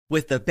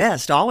With the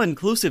best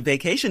all-inclusive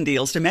vacation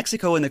deals to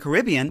Mexico and the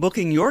Caribbean,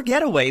 booking your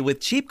getaway with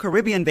Cheap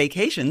Caribbean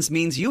Vacations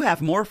means you have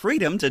more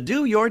freedom to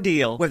do your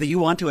deal. Whether you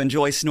want to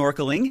enjoy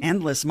snorkeling,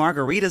 endless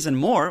margaritas and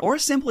more, or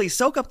simply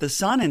soak up the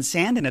sun and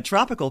sand in a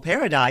tropical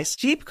paradise,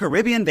 Cheap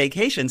Caribbean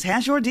Vacations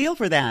has your deal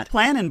for that.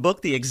 Plan and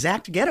book the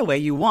exact getaway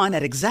you want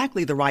at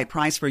exactly the right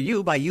price for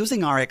you by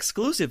using our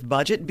exclusive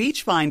budget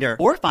beach finder,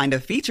 or find a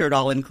featured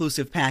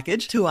all-inclusive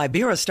package to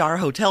Iberostar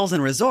Hotels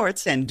and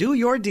Resorts and do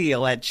your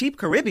deal at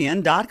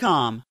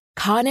cheapcaribbean.com.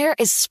 Conair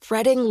is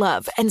spreading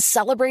love and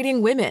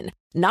celebrating women,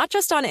 not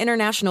just on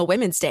International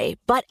Women's Day,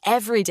 but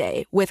every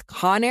day with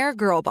Conair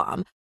Girl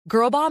Bomb.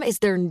 Girl Bomb is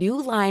their new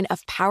line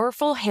of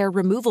powerful hair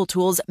removal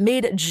tools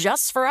made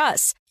just for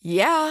us.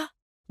 Yeah.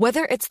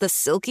 Whether it's the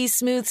silky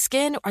smooth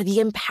skin or the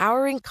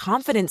empowering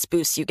confidence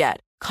boost you get,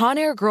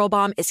 Conair Girl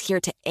Bomb is here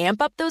to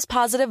amp up those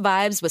positive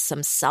vibes with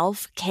some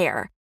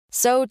self-care.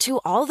 So to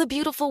all the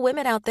beautiful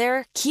women out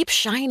there, keep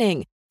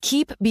shining,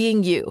 keep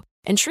being you,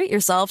 and treat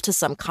yourself to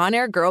some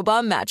Conair Girl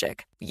Bomb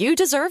magic. You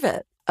deserve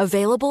it.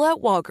 Available at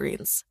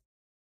Walgreens.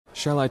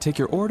 Shall I take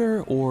your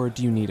order, or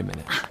do you need a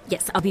minute?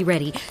 Yes, I'll be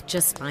ready.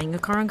 Just buying a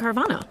car on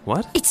Carvana.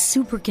 What? It's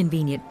super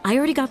convenient. I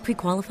already got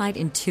pre-qualified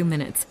in 2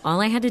 minutes. All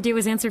I had to do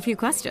was answer a few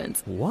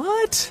questions.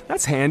 What?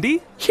 That's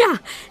handy. Yeah,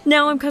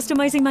 now I'm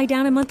customizing my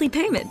down and monthly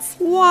payments.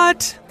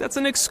 What? That's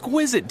an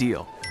exquisite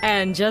deal.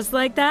 And just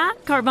like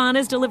that,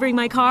 Carvana's delivering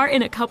my car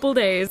in a couple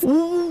days.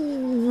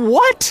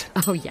 What?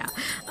 Oh, yeah.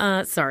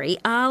 Sorry,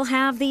 I'll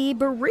have the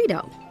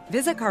burrito.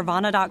 Visit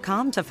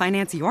Carvana.com to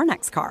finance your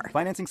next car.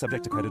 Financing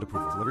subject to credit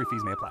approval. Delivery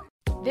fees may apply.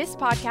 This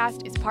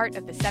podcast is part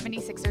of the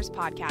 76ers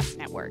Podcast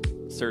Network.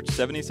 Search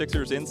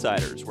 76ers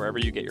Insiders wherever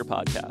you get your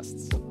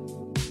podcasts.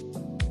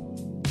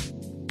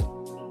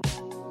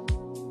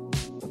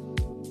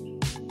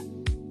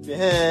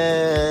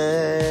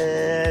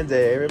 Hands,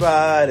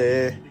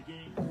 everybody.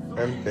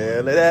 From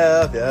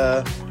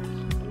Philadelphia,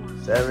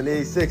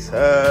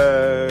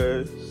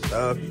 76ers,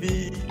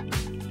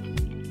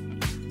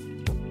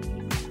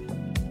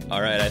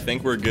 All right, I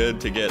think we're good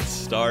to get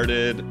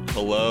started.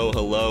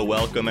 Hello,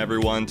 welcome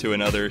everyone to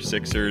another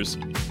Sixers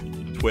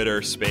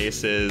Twitter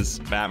Spaces.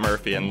 Matt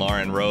Murphy and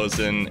Lauren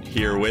Rosen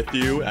here with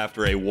you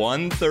after a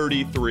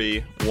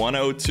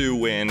 133-102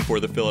 win for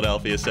the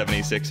Philadelphia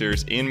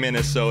 76ers in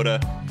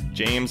Minnesota.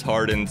 James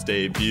Harden's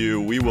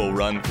debut. We will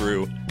run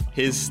through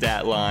his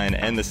stat line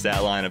and the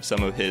stat line of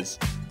some of his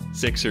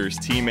Sixers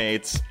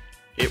teammates.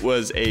 It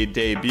was a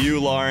debut,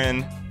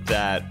 Lauren,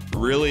 that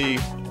really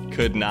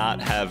could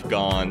not have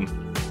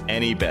gone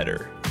any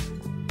better.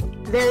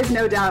 There's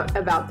no doubt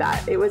about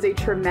that. It was a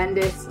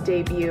tremendous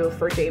debut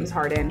for James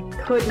Harden.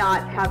 Could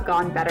not have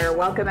gone better.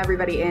 Welcome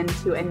everybody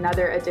into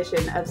another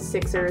edition of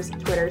Sixers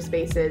Twitter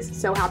Spaces.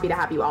 So happy to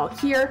have you all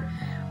here.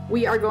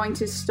 We are going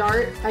to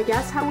start, I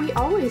guess, how we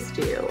always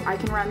do. I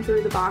can run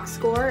through the box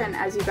score, and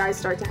as you guys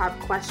start to have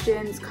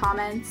questions,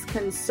 comments,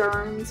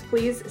 concerns,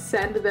 please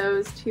send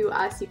those to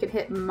us. You can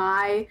hit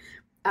my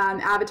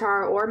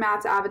avatar or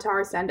Matt's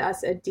avatar, send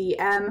us a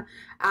DM,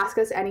 ask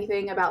us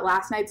anything about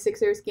last night's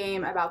Sixers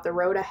game, about the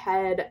road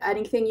ahead,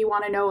 anything you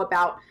want to know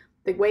about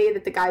the way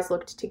that the guys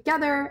looked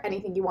together,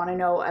 anything you want to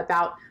know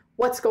about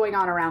what's going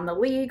on around the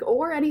league,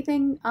 or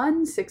anything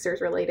un-Sixers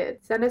related.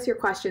 Send us your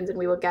questions and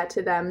we will get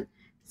to them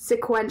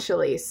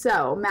sequentially.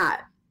 So,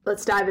 Matt,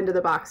 let's dive into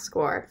the box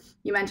score.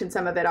 You mentioned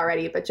some of it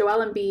already, but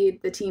Joel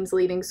Embiid, the team's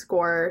leading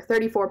scorer,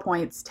 34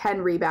 points,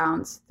 10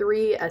 rebounds,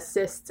 3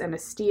 assists, and a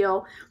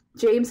steal.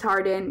 James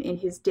Harden, in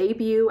his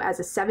debut as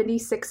a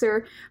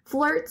 76er,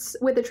 flirts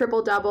with a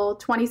triple-double,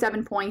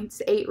 27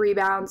 points, 8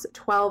 rebounds,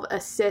 12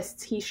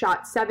 assists. He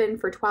shot 7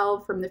 for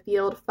 12 from the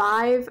field,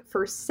 5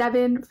 for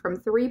 7 from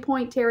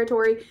three-point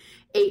territory,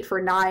 8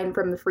 for 9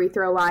 from the free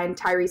throw line.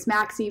 Tyrese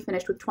Maxey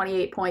finished with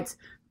 28 points,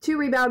 2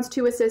 rebounds,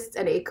 2 assists,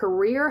 and a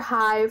career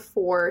high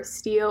for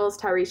steals.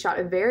 Tyrese shot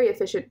a very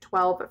efficient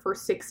 12 for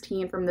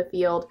 16 from the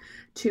field,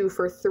 2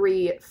 for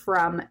 3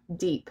 from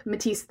deep.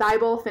 Matisse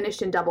Thybulle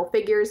finished in double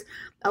figures,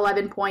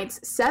 11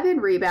 points, 7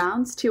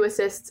 rebounds, 2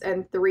 assists,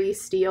 and 3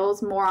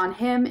 steals. More on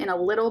him in a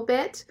little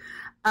bit.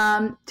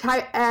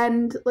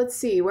 And let's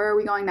see, where are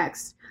we going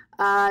next?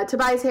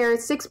 Tobias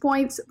Harris, 6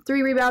 points,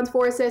 3 rebounds,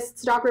 4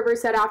 assists. Doc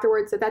Rivers said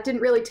afterwards that didn't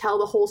really tell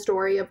the whole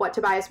story of what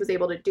Tobias was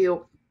able to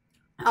do.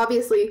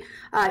 Obviously,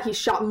 he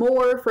shot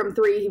more from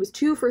 3. He was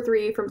 2 for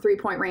 3 from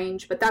three-point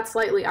range, but that's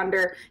slightly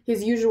under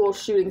his usual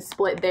shooting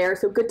split there.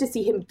 So good to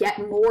see him get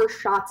more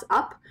shots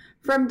up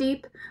from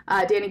deep.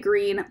 Danny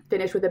Green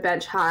finished with a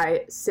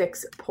bench-high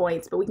 6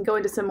 points. But we can go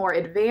into some more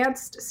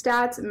advanced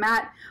stats.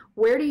 Matt,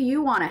 where do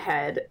you want to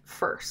head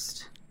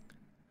first?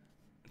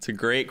 It's a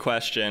great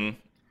question.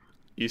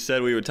 You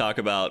said we would talk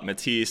about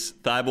Matisse.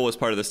 Thybulle was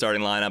part of the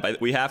starting lineup.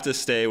 We have to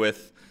stay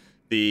with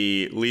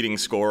the leading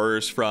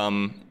scorers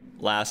from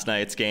last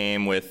night's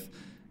game with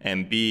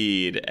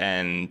Embiid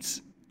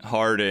and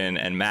Harden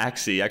and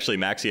Maxey. Actually,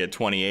 Maxey had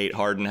 28.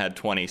 Harden had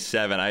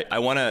 27. I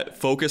want to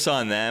focus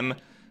on them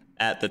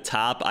at the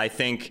top. I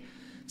think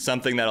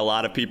something that a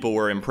lot of people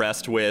were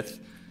impressed with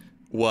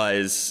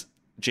was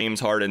James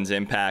Harden's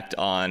impact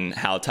on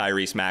how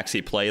Tyrese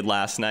Maxey played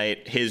last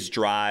night. His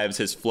drives,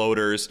 his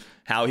floaters,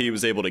 how he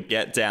was able to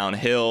get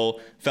downhill.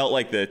 Felt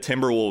like the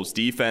Timberwolves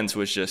defense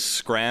was just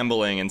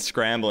scrambling and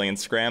scrambling and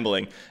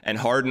scrambling. And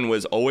Harden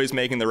was always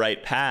making the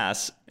right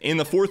pass. In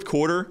the fourth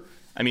quarter,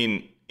 I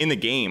mean, in the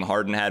game,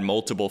 Harden had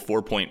multiple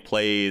 4-point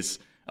plays,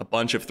 a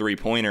bunch of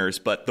 3-pointers,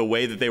 but the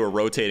way that they were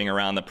rotating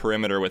around the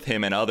perimeter with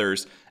him and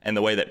others, and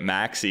the way that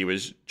Maxey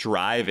was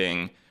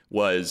driving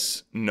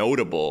was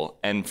notable.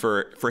 And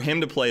for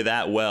him to play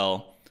that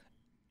well,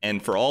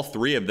 and for all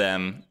three of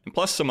them, and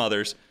plus some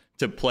others,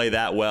 to play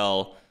that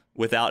well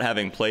without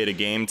having played a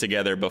game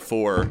together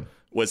before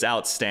was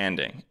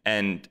outstanding.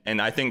 And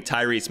I think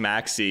Tyrese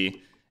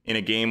Maxey, in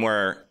a game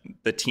where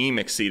the team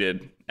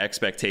exceeded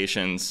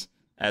expectations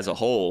as a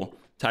whole,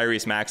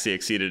 Tyrese Maxey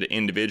exceeded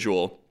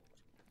individual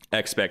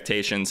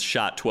expectations,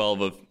 shot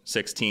 12 of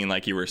 16,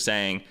 like you were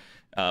saying,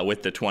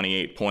 with the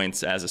 28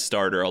 points as a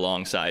starter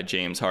alongside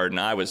James Harden.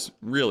 I was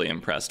really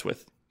impressed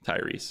with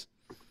Tyrese.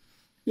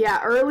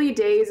 Yeah, early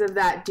days of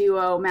that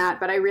duo, Matt,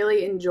 but I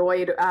really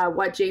enjoyed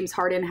what James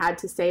Harden had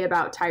to say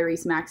about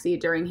Tyrese Maxey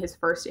during his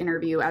first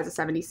interview as a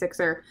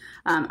 76er.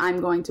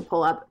 I'm going to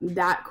pull up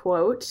that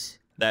quote.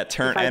 That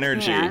turnt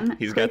energy.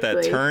 He's got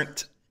that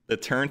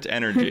turnt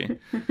energy.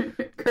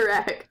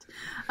 Correct.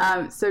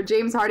 So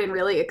James Harden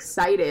really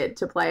excited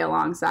to play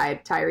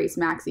alongside Tyrese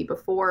Maxey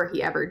before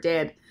he ever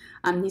did.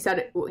 He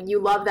said, "You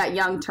love that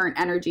young turnt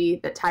energy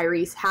that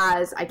Tyrese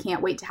has. I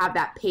can't wait to have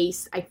that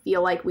pace. I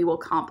feel like we will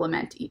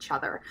complement each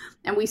other."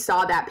 And we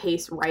saw that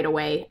pace right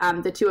away.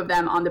 The two of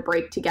them on the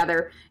break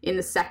together in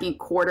the second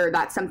quarter.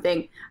 That's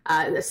something,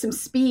 some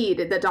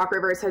speed that Doc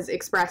Rivers has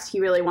expressed he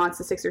really wants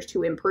the Sixers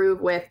to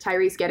improve with.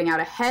 Tyrese getting out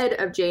ahead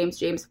of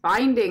James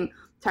finding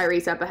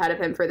Tyrese up ahead of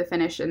him for the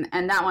finish. And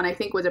that one, I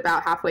think, was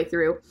about halfway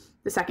through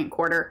the second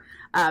quarter.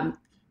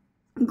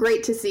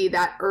 Great to see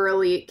that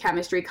early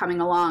chemistry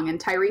coming along, and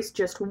Tyrese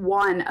just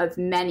one of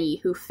many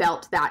who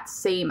felt that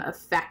same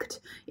effect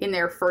in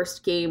their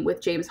first game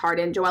with James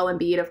Harden. Joel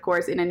Embiid, of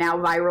course, in a now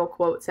viral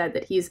quote, said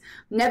that he's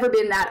never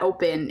been that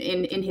open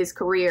in his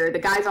career. The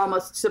guy's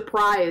almost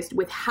surprised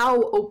with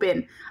how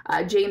open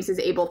James is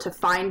able to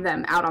find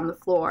them out on the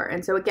floor.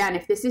 And so again,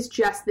 if this is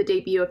just the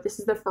debut, if this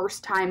is the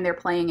first time they're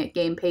playing at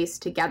game pace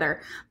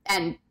together,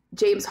 and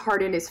James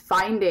Harden is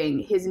finding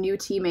his new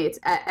teammates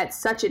at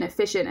such an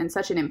efficient and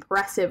such an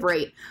impressive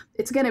rate,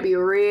 it's going to be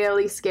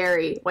really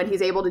scary when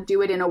he's able to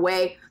do it in a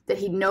way that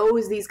he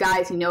knows these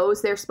guys, he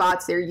knows their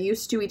spots, they're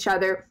used to each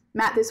other.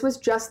 Matt, this was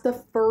just the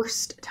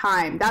first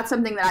time. That's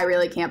something that I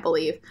really can't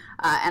believe,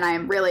 and I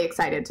am really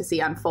excited to see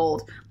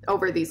unfold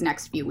over these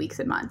next few weeks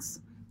and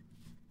months.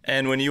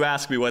 And when you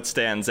ask me what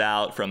stands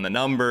out from the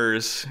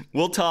numbers,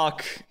 we'll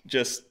talk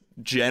just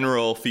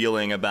general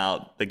feeling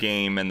about the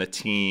game and the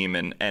team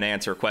and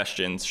answer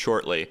questions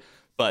shortly.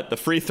 But the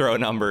free throw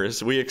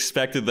numbers, we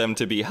expected them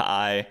to be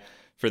high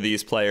for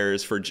these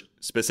players, for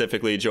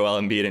specifically Joel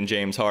Embiid and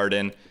James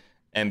Harden.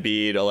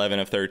 Embiid 11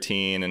 of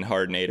 13 and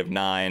Harden 8 of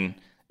 9.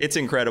 It's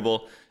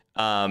incredible.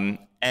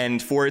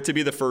 And for it to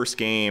be the first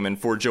game, and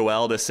for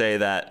Joel to say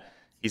that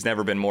he's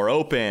never been more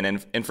open,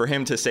 and for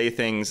him to say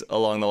things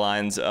along the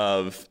lines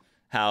of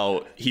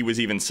how he was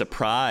even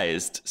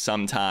surprised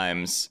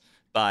sometimes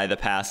by the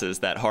passes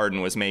that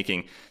Harden was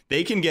making.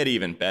 They can get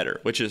even better,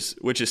 which is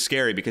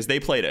scary, because they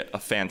played a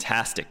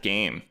fantastic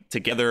game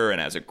together and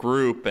as a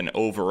group and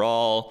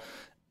overall.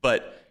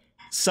 But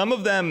some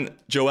of them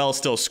Joel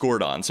still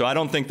scored on, so I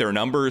don't think their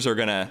numbers are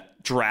going to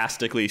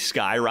drastically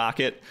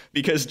skyrocket,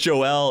 because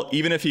Joel,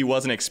 even if he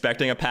wasn't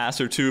expecting a pass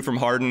or two from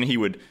Harden, he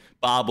would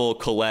bobble,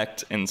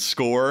 collect, and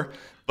score.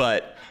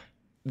 But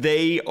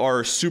they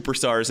are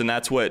superstars, and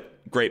that's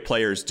what great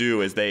players do,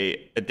 is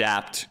they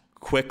adapt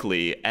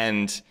quickly.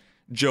 And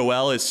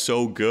Joel is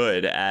so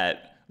good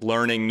at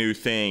learning new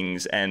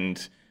things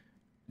and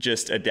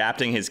just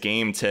adapting his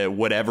game to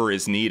whatever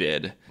is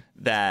needed,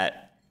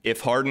 that if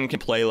Harden can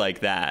play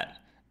like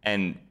that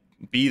and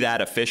be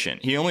that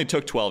efficient, he only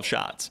took 12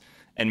 shots,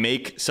 and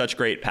make such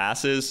great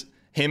passes,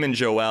 him and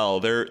Joel,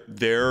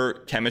 their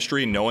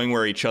chemistry, knowing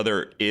where each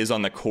other is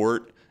on the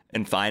court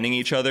and finding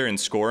each other and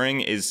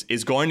scoring is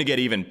going to get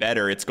even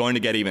better. It's going to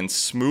get even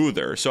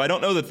smoother. So I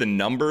don't know that the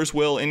numbers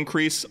will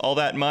increase all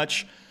that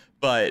much,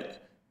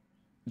 but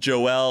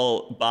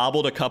Joel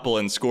bobbled a couple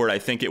and scored. I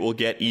think it will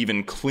get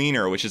even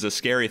cleaner, which is a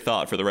scary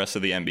thought for the rest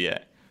of the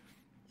NBA.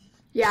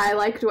 Yeah, I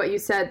liked what you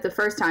said the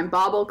first time.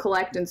 Bobble,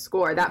 collect, and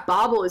score. That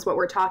bobble is what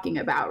we're talking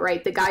about,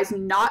 right? The guy's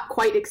not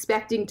quite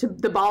expecting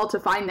the ball to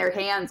find their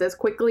hands as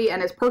quickly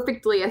and as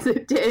perfectly as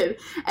it did,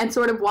 and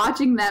sort of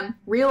watching them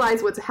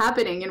realize what's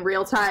happening in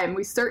real time.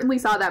 We certainly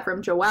saw that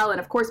from Joel, and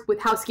of course,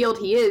 with how skilled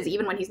he is,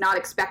 even when he's not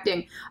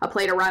expecting a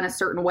play to run a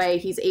certain way,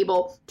 he's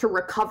able to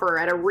recover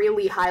at a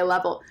really high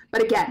level.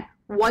 But again,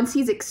 once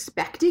he's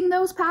expecting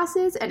those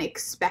passes and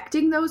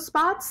expecting those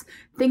spots,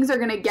 things are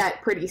going to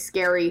get pretty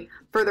scary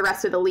for the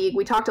rest of the league.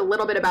 We talked a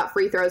little bit about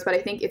free throws, but I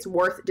think it's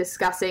worth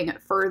discussing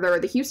further.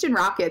 The Houston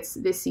Rockets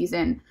this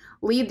season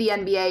lead the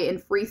NBA in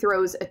free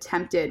throws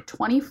attempted,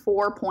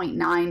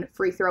 24.9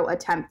 free throw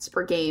attempts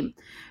per game.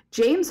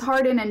 James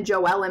Harden and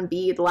Joel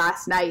Embiid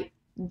last night,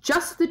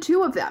 just the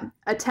two of them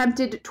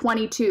attempted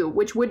 22,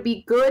 which would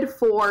be good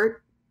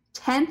for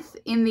 10th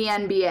in the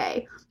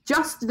NBA.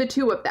 Just the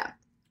two of them.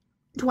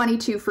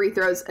 22 free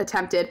throws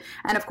attempted.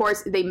 And of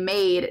course, they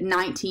made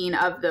 19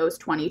 of those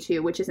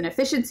 22, which is an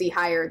efficiency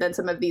higher than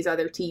some of these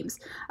other teams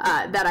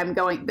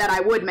that I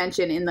would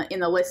mention in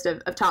the list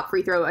of top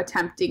free throw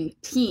attempting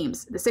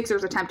teams. The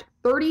Sixers attempt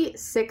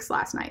 36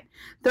 last night,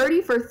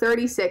 30 for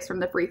 36 from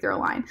the free throw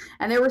line.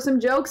 And there were some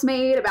jokes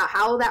made about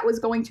how that was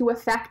going to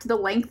affect the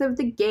length of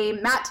the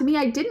game. Matt, to me,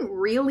 I didn't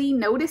really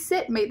notice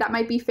it. That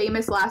might be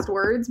famous last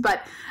words,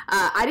 but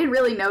I didn't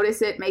really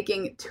notice it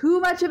making too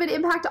much of an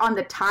impact on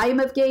the time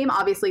of game.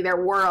 Obviously, there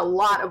were a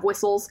lot of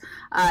whistles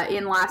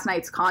in last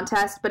night's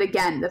contest. But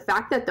again, the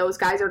fact that those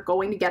guys are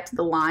going to get to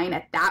the line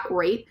at that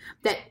rate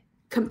that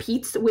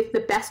competes with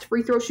the best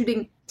free throw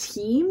shooting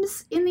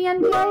teams in the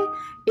NBA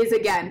is,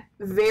 again,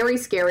 very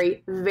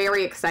scary,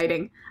 very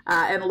exciting,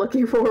 and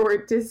looking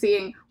forward to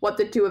seeing what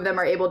the two of them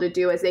are able to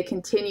do as they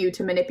continue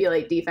to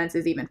manipulate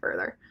defenses even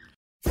further.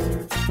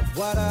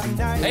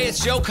 Hey,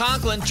 it's Joe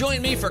Conklin.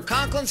 Join me for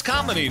Conklin's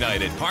Comedy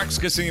Night at Parks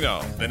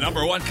Casino, the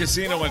 #1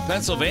 casino in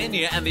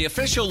Pennsylvania and the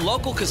official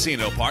local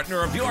casino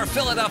partner of your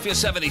Philadelphia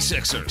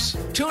 76ers.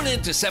 Tune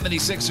in to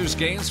 76ers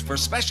games for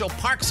special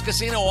Parks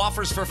Casino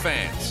offers for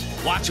fans.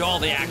 Watch all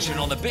the action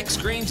on the big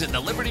screens in the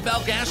Liberty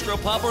Bell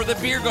Gastropub or the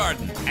Beer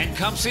Garden. And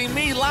come see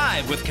me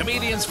live with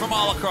comedians from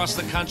all across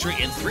the country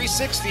in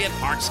 360 at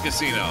Parks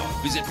Casino.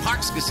 Visit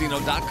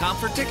parkscasino.com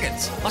for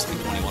tickets. Must be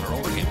 21 or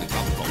older. Gambling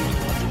problem. Call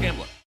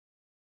 1-800-GAMBLER.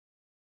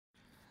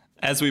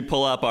 As we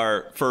pull up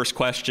our first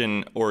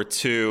question or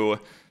two,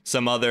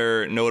 some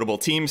other notable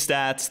team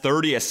stats: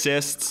 30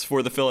 assists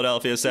for the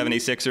Philadelphia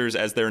 76ers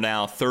as they're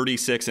now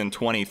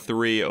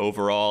 36-23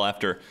 overall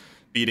after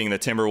beating the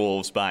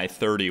Timberwolves by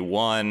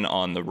 31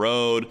 on the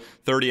road.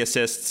 30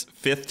 assists,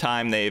 fifth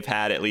time they've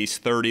had at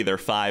least 30. They're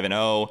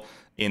 5-0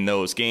 in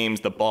those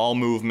games. The ball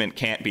movement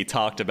can't be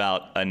talked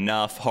about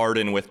enough.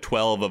 Harden with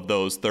 12 of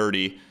those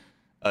 30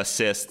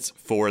 assists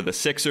for the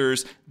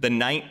Sixers. The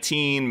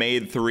 19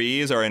 made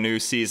threes are a new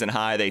season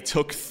high. They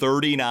took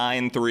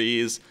 39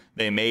 threes.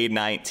 They made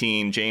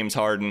 19. James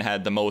Harden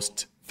had the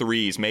most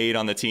threes made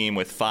on the team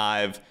with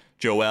 5.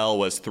 Joel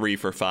was 3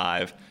 for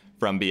 5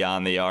 from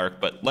beyond the arc.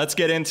 But let's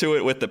get into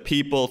it with the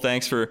people.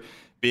 Thanks for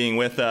being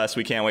with us.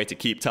 We can't wait to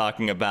keep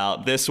talking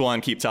about this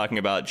one, keep talking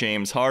about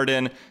James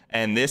Harden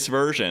and this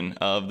version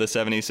of the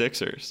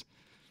 76ers.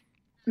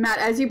 Matt,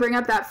 as you bring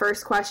up that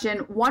first question,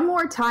 one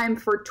more time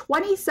for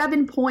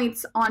 27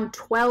 points on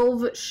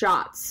 12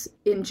 shots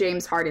in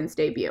James Harden's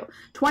debut.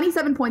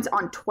 27 points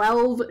on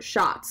 12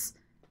 shots.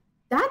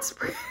 That's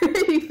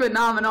pretty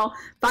phenomenal.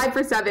 5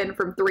 for 7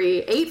 from 3,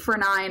 8 for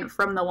 9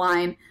 from the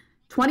line.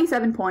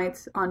 27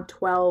 points on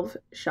 12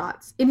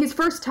 shots in his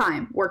first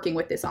time working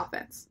with this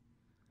offense.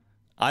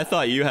 I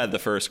thought you had the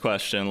first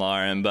question,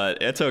 Lauren,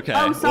 but it's okay.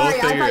 Oh, sorry.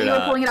 We'll I thought you were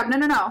out. pulling it up.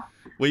 No.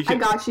 I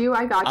got you.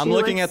 I'm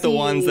looking at the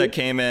ones that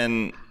came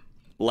in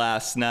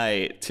last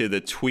night to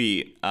the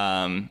tweet.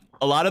 A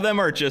lot of them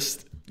are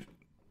just,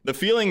 the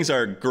feelings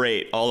are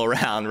great all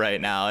around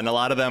right now. And a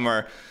lot of them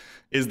are,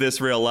 is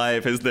this real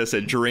life? Is this a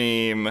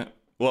dream?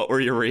 What were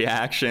your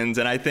reactions?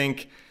 And I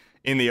think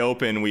in the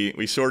open,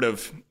 we sort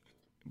of,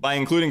 by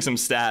including some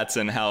stats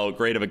and how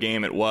great of a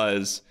game it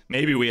was,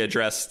 maybe we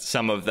addressed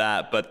some of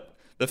that, but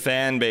the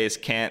fan base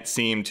can't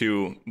seem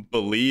to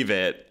believe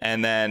it.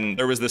 And then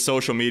there was the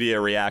social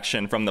media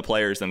reaction from the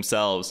players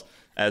themselves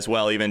as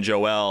well. Even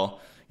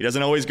Joel, he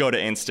doesn't always go to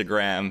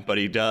Instagram, but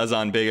he does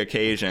on big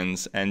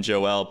occasions. And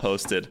Joel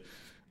posted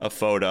a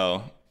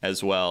photo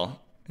as well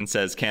and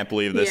says, can't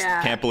believe this.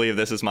 Yeah. Can't believe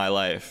this is my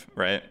life,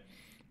 right?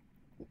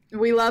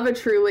 We love a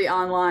truly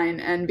online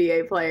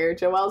NBA player.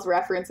 Joel's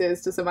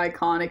references to some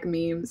iconic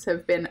memes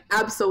have been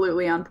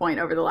absolutely on point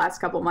over the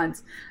last couple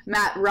months.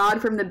 Matt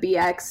Rod from the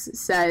BX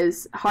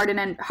says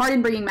Harden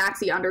bringing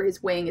Maxey under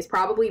his wing is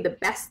probably the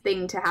best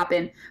thing to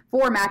happen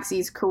for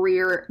Maxey's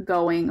career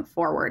going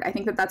forward. I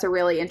think that that's a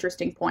really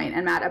interesting point.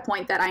 And Matt, a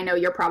point that I know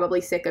you're probably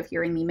sick of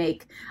hearing me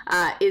make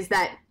is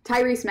that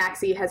Tyrese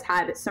Maxey has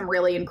had some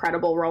really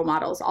incredible role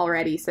models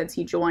already since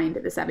he joined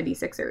the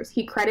 76ers.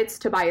 He credits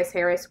Tobias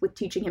Harris with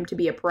teaching him to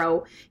be a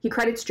pro. He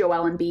credits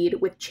Joel Embiid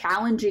with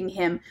challenging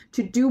him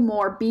to do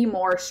more, be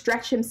more,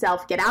 stretch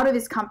himself, get out of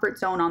his comfort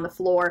zone on the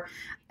floor.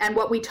 And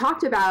what we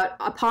talked about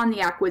upon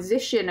the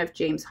acquisition of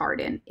James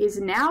Harden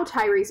is now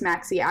Tyrese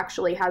Maxey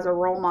actually has a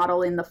role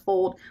model in the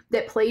fold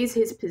that plays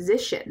his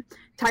position.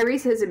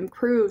 Tyrese has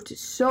improved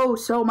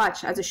so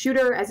much as a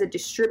shooter, as a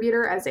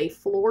distributor, as a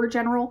floor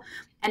general.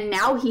 And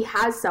now he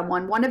has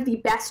someone, one of the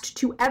best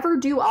to ever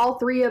do all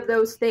three of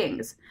those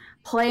things,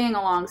 playing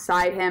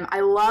alongside him.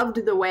 I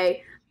loved the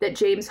way that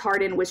James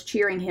Harden was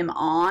cheering him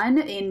on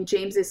in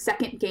James's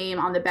second game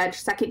on the bench,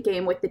 second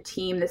game with the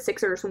team. The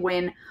Sixers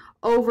win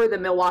over the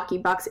Milwaukee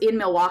Bucks in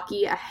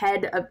Milwaukee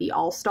ahead of the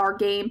All-Star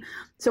game.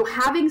 So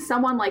having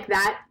someone like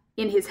that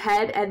in his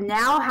head and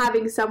now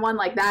having someone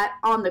like that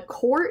on the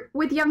court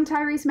with young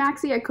Tyrese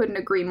Maxey, I couldn't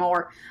agree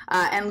more.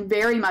 And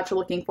very much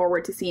looking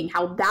forward to seeing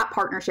how that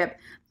partnership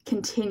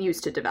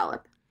continues to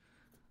develop.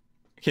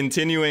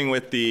 Continuing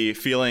with the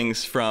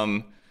feelings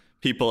from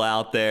people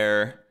out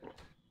there,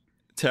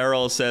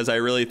 Terrell says, I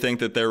really think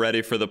that they're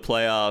ready for the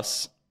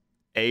playoffs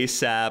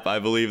ASAP. I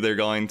believe they're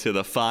going to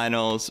the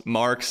finals.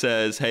 Mark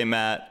says, hey,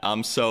 Matt,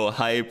 I'm so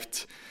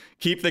hyped.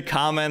 Keep the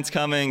comments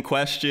coming,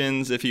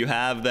 questions if you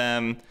have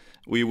them.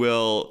 We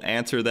will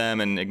answer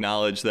them and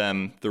acknowledge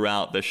them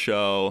throughout the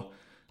show.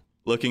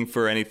 Looking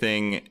for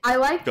anything.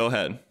 Go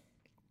ahead.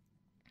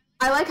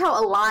 I like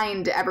how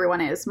aligned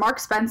everyone is. Mark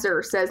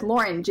Spencer says,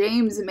 Lauren,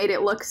 James made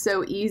it look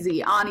so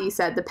easy. Ani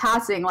said, the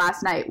passing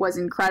last night was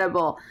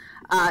incredible.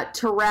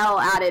 Terrell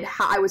added,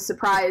 I was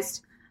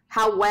surprised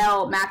how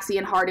well Maxey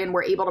and Harden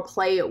were able to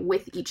play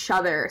with each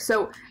other.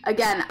 So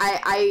again,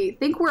 I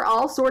think we're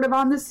all sort of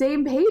on the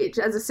same page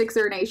as a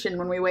Sixer Nation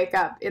when we wake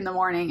up in the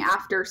morning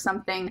after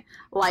something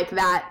like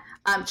that.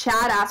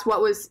 Chad asked,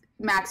 what was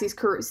Maxey's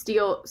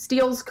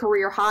steals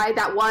career high?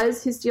 That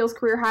was his steals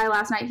career high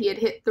last night. He had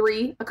hit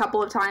 3 a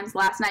couple of times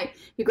last night.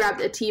 He grabbed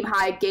a team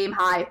high, game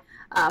high,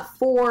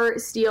 4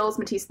 steals.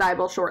 Matisse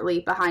Thybulle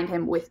shortly behind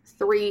him with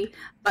 3.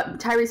 But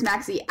Tyrese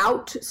Maxey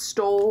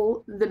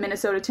outstole the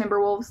Minnesota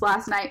Timberwolves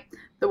last night.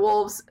 The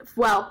Wolves,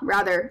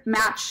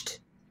 matched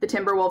the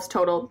Timberwolves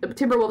total. The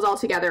Timberwolves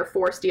altogether,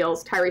 4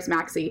 steals. Tyrese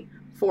Maxey,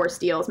 4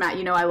 steals. Matt,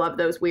 you know I love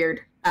those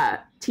weird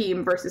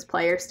team versus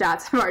player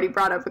stats. I've already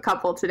brought up a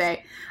couple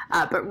today,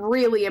 but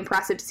really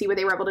impressive to see what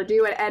they were able to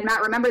do. And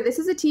Matt, remember, this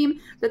is a team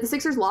that the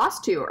Sixers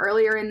lost to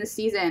earlier in the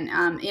season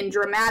in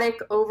dramatic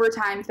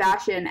overtime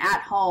fashion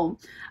at home.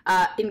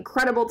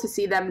 Incredible to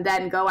see them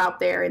then go out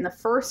there in the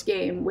first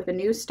game with a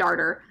new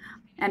starter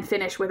and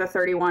finish with a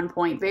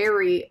 31-point,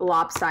 very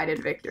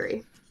lopsided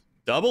victory.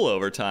 Double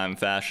overtime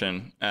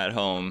fashion at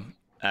home,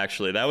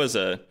 actually. That was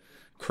a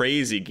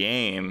crazy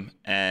game.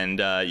 And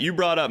you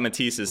brought up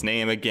Matisse's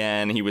name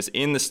again. He was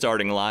in the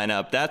starting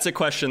lineup. That's a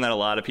question that a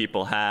lot of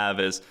people have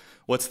is,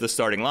 what's the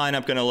starting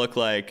lineup going to look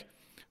like?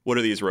 What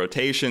are these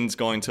rotations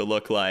going to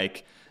look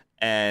like?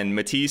 And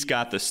Matisse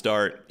got the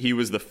start. He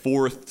was the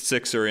 4th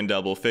Sixer in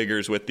double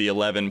figures with the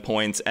 11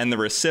 points and the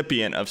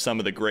recipient of some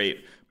of the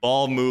great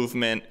ball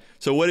movement.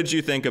 So what did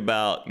you think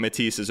about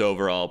Matisse's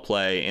overall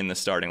play in the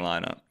starting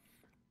lineup?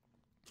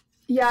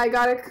 Yeah, I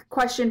got a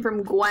question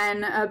from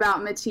Gwen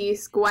about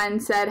Matisse. Gwen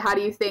said, how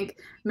do you think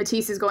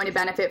Matisse is going to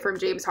benefit from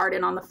James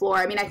Harden on the floor?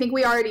 I mean, I think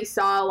we already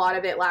saw a lot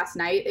of it last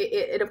night.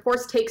 It of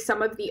course, takes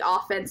some of the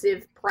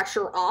offensive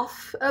pressure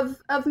off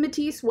of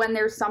Matisse when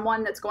there's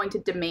someone that's going to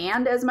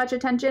demand as much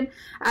attention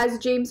as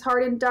James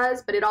Harden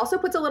does, but it also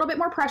puts a little bit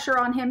more pressure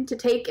on him to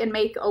take and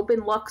make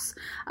open looks.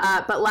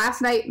 But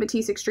last night,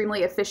 Matisse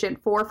extremely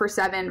efficient, 4 for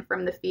 7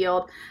 from the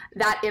field.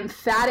 That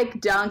emphatic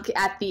dunk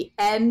at the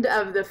end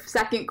of the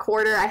second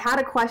quarter, I had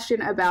a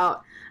question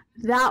about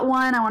that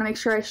one. I want to make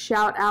sure I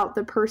shout out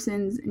the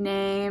person's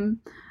name.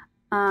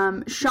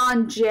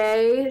 Sean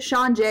J.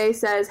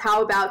 says,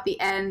 how about the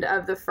end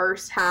of the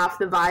first half?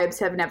 The vibes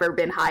have never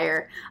been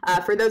higher.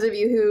 For those of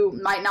you who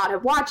might not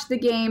have watched the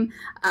game,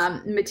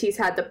 Matisse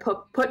had the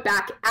put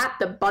back at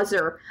the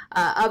buzzer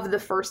of the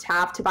first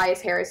half.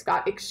 Tobias Harris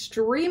got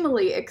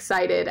extremely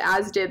excited,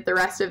 as did the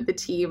rest of the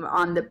team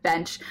on the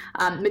bench.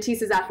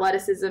 Matisse's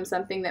athleticism,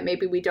 something that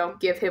maybe we don't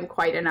give him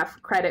quite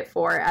enough credit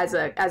for as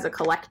a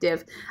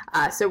collective.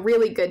 So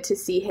really good to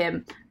see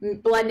him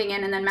blending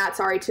in. And then Matt,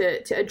 sorry,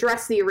 to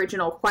address the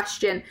original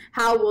question,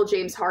 how will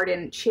James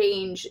Harden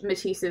change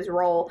Matisse's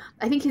role?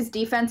 I think his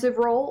defensive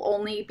role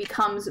only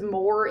becomes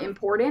more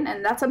important,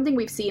 and that's something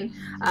we've seen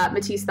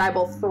Matisse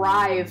Thybulle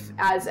thrive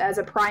as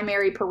a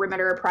primary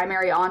perimeter, a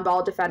primary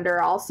on-ball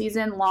defender all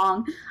season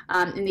long.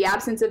 In the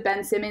absence of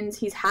Ben Simmons,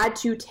 he's had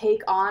to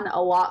take on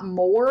a lot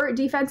more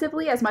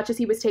defensively, as much as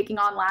he was taking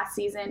on last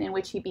season, in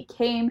which he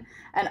became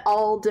an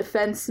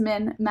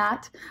all-defenseman,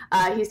 Matt.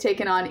 He's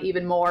taken on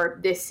even more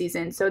this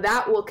season, so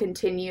that will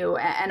continue.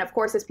 And of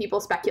course, as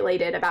people speculated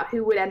about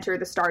who would enter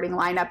the starting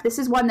lineup, this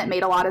is one that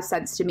made a lot of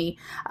sense to me.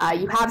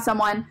 You have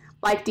someone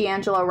like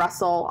D'Angelo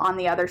Russell on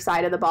the other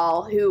side of the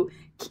ball who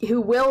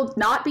will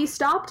not be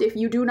stopped if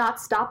you do not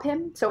stop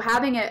him. So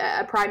having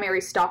a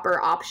primary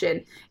stopper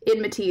option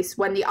in Matisse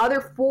when the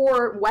other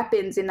 4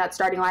 weapons in that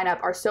starting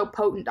lineup are so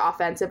potent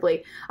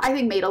offensively, I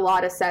think made a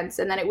lot of sense.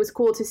 And then it was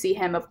cool to see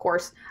him, of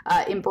course,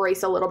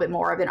 embrace a little bit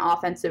more of an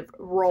offensive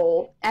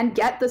role and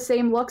get the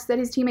same looks that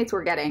his teammates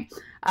were getting.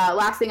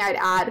 Last thing I'd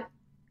add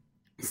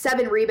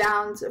 7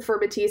 rebounds for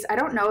Matisse. I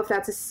don't know if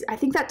I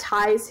think that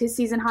ties his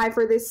season high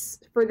for this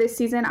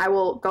season. I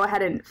will go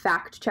ahead and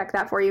fact check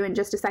that for you in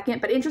just a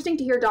second. But interesting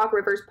to hear Doc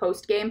Rivers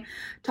post game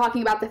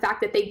talking about the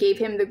fact that they gave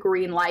him the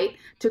green light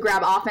to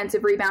grab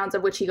offensive rebounds,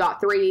 of which he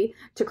got 3,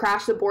 to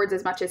crash the boards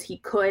as much as he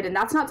could. And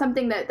that's not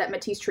something that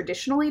Matisse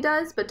traditionally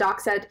does, but Doc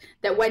said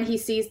that when he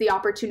sees the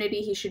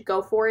opportunity, he should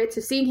go for it.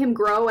 So seeing him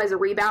grow as a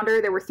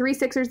rebounder, there were 3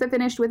 Sixers that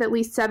finished with at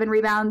least 7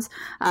 rebounds,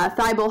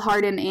 Thibault,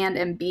 Harden, and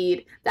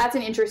Embiid. That's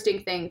an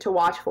interesting thing to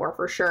watch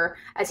for sure,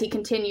 as he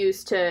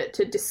continues to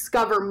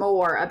discover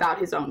more about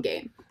his own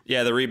game.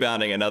 Yeah, the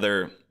rebounding,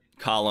 another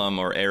column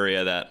or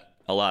area that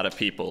a lot of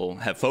people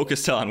have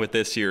focused on with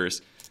this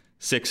year's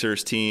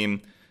Sixers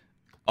team.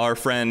 Our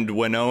friend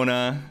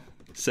Winona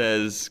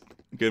says,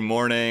 "Good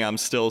morning, I'm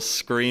still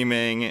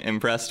screaming,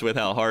 impressed with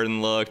how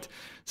Harden looked.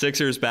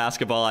 Sixers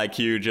basketball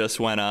IQ just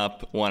went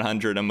up,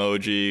 100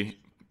 emoji,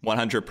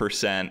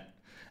 100%.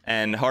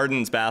 And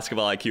Harden's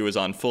basketball IQ is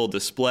on full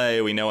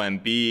display. We know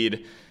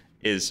Embiid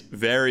is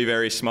very,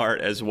 very smart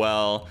as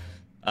well.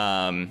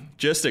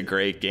 Just a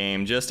great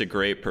game, just a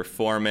great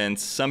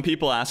performance." Some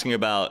people asking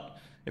about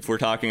if we're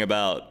talking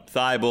about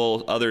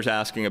Thibault, others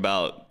asking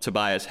about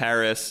Tobias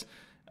Harris.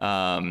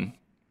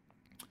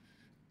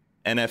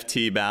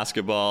 NFT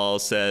Basketball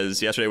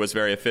says, "Yesterday was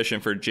very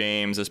efficient for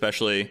James,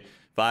 especially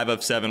 5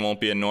 of 7 won't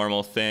be a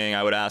normal thing.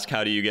 I would ask,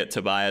 how do you get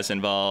Tobias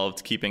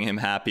involved? Keeping him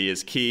happy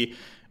is key."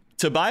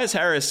 Tobias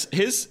Harris,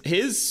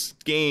 his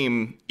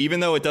game,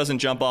 even though it doesn't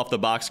jump off the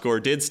box score,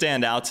 did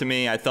stand out to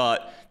me. I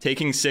thought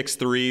taking 6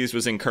 threes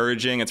was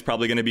encouraging. It's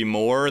probably going to be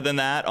more than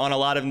that on a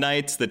lot of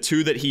nights. The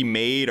 2 that he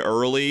made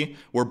early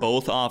were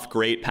both off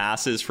great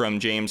passes from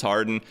James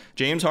Harden.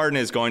 James Harden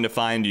is going to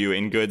find you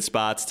in good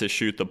spots to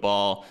shoot the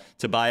ball.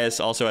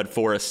 Tobias also had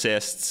 4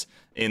 assists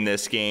in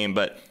this game,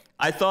 but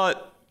I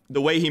thought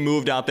the way he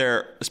moved out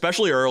there,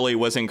 especially early,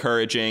 was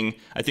encouraging.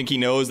 I think he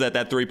knows that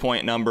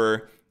 3-point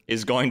number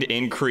is going to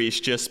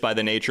increase just by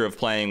the nature of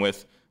playing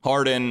with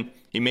Harden.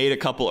 He made a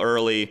couple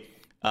early.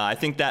 I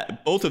think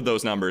that both of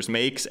those numbers,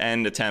 makes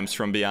and attempts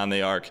from beyond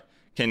the arc,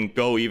 can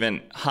go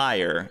even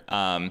higher.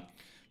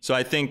 So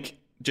I think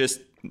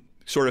just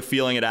sort of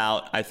feeling it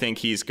out, I think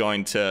he's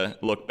going to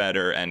look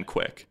better and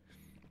quick.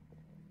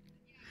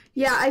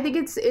 Yeah, I think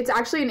it's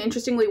actually an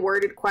interestingly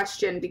worded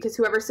question, because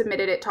whoever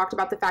submitted it talked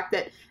about the fact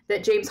that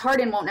James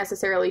Harden won't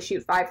necessarily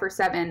shoot 5 for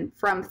 7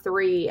 from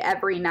 3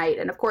 every night.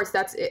 And of course,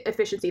 that's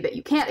efficiency that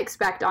you can't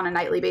expect on a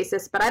nightly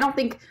basis. But I don't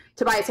think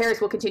Tobias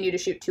Harris will continue to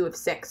shoot 2 of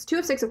 6. 2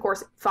 of 6, of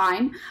course,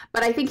 fine.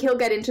 But I think he'll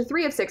get into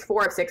 3 of 6,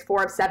 4 of 6,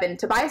 4 of 7.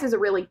 Tobias is a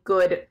really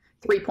good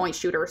 3-point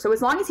shooter. So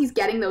as long as he's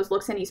getting those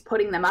looks and he's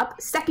putting them up,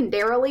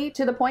 secondarily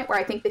to the point where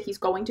I think that he's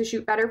going to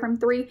shoot better from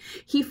 3,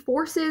 he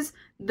forces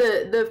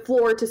the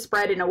floor to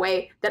spread in a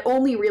way that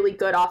only really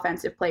good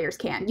offensive players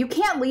can. You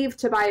can't leave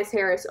Tobias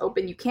Harris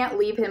open. You can't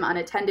leave him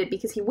unattended,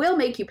 because he will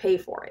make you pay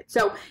for it.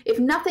 So if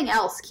nothing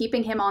else,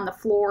 keeping him on the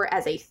floor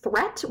as a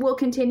threat will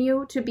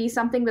continue to be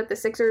something that the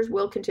Sixers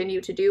will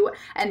continue to do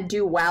and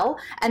do well.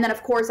 And then,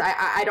 of course,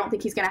 I don't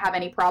think he's going to have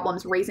any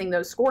problems raising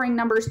those scoring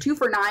numbers. 2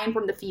 for 9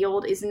 from the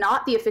field is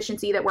not the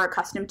efficiency that we're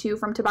accustomed to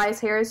from Tobias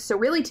Harris. So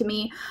really, to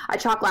me, I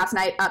chalk last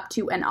night up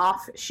to an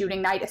off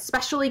shooting night,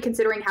 especially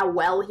considering how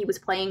well he was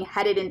playing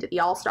headed into the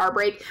All-Star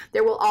break.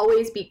 There will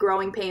always be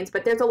growing pains,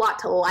 but there's a lot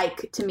to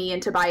like to me in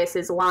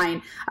Tobias's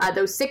line.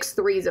 Those 6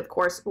 threes, of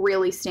course,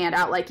 really stand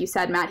out. Like you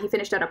said, Matt, he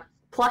finished at a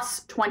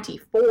plus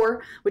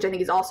 24, which I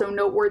think is also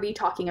noteworthy,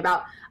 talking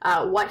about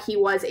what he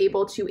was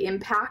able to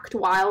impact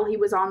while he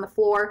was on the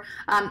floor.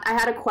 I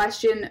had a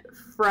question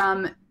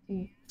from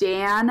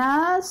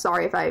Dana,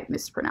 sorry if I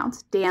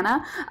mispronounced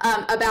Dana,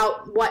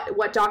 about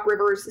what Doc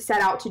Rivers set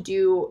out to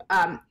do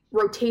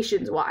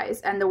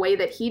rotations-wise, and the way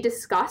that he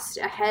discussed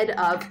ahead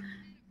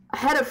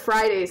of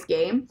Friday's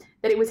game,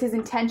 that it was his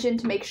intention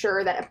to make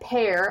sure that a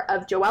pair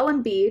of Joel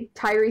Embiid,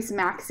 Tyrese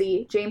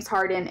Maxey, James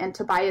Harden, and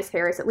Tobias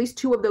Harris, at least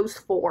 2 of those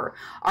 4,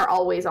 are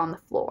always on the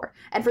floor.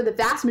 And for the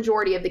vast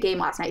majority of the game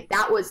last night,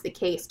 that was the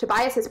case.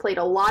 Tobias has played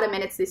a lot of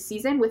minutes this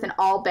season with an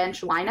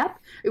all-bench lineup.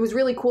 It was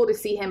really cool to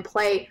see him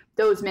play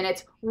those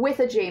minutes with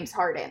a James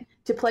Harden,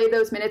 to play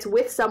those minutes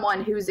with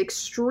someone who's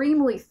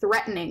extremely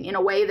threatening in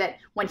a way that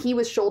when he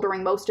was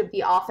shouldering most of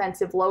the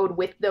offensive load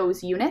with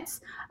those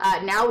units,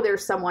 now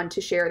there's someone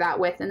to share that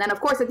with. And then, of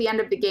course, at the end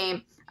of the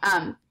game,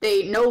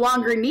 they no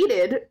longer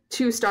needed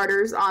 2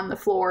 starters on the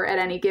floor at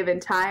any given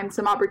time.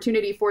 Some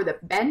opportunity for the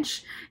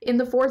bench in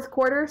the 4th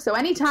quarter. So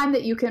anytime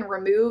that you can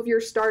remove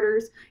your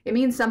starters, it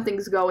means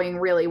something's going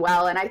really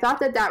well. And I thought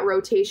that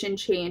rotation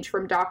change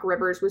from Doc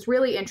Rivers was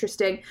really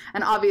interesting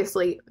and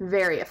obviously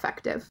very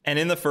effective. And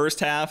in the first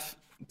half,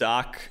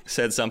 Doc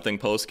said something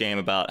post-game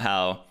about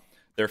how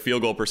their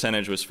field goal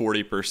percentage was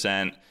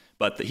 40%,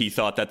 but he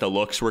thought that the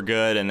looks were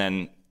good. And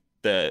then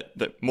the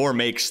more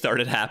makes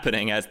started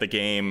happening as the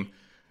game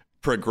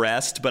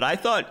progressed. But I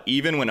thought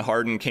even when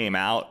Harden came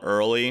out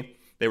early,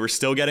 they were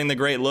still getting the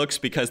great looks,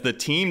 because the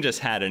team just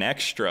had an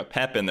extra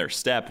pep in their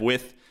step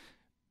with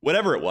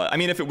whatever it was. I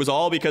mean, if it was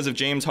all because of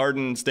James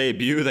Harden's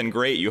debut, then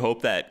great. You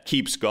hope that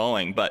keeps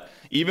going. But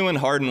even when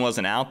Harden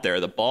wasn't out there,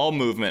 the ball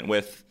movement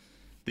with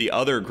the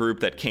other group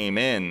that came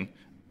in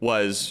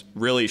was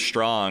really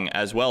strong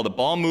as well. The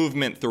ball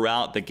movement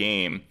throughout the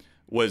game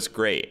was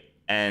great.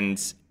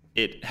 And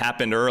it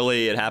happened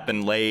early, it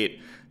happened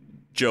late.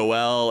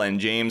 Joel and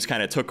James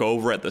kind of took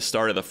over at the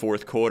start of the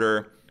fourth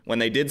quarter. When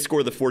they did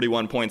score the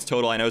 41 points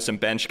total, I know some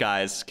bench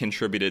guys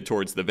contributed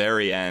towards the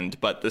very end,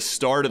 but the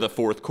start of the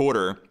fourth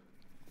quarter,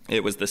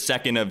 it was the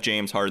second of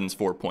James Harden's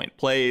 4-point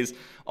plays,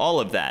 all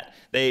of that.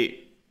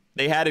 They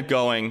had it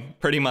going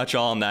pretty much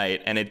all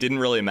night, and it didn't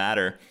really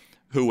matter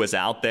who was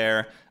out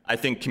there. I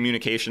think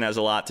communication has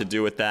a lot to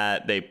do with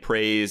that. They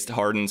praised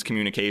Harden's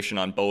communication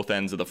on both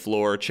ends of the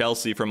floor.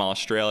 Chelsea from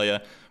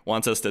Australia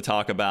wants us to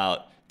talk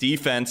about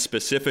defense,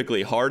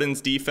 specifically Harden's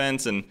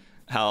defense, and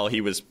how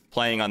he was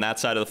playing on that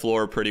side of the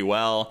floor pretty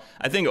well.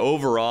 I think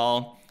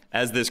overall,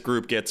 as this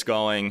group gets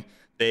going,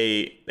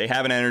 they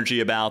have an energy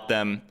about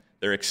them.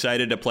 They're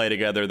excited to play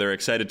together. They're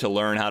excited to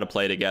learn how to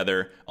play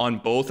together on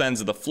both ends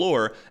of the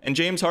floor. And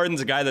James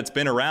Harden's a guy that's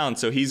been around,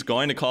 so he's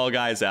going to call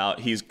guys out.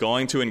 He's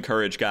going to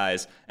encourage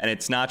guys. And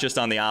it's not just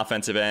on the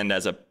offensive end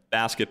as a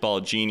basketball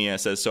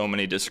genius, as so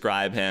many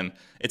describe him.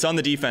 It's on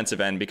the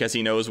defensive end because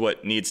he knows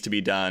what needs to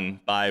be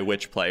done by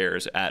which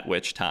players at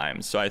which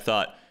times. So I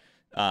thought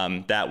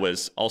that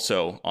was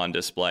also on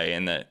display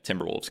in the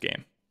Timberwolves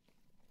game.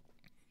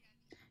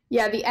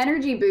 Yeah, the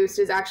energy boost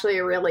is actually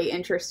a really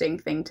interesting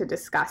thing to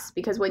discuss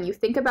because when you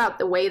think about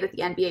the way that the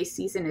NBA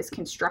season is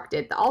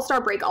constructed, the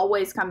All-Star break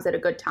always comes at a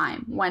good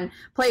time when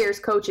players,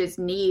 coaches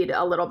need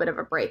a little bit of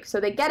a break. So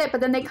they get it, but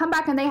then they come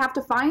back and they have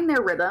to find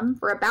their rhythm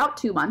for about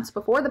 2 months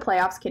before the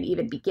playoffs can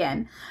even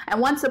begin.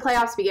 And once the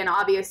playoffs begin,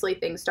 obviously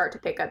things start to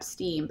pick up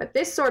steam. But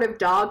this sort of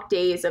dog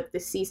days of the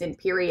season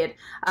period,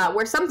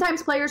 where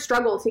sometimes players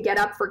struggle to get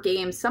up for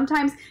games,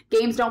 sometimes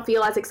games don't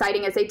feel as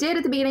exciting as they did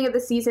at the beginning of the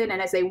season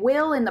and as they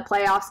will in the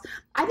playoffs,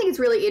 I think it's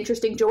really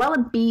interesting. Joel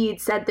Embiid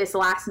said this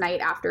last night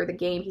after the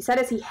game. He said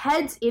as he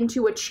heads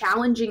into a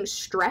challenging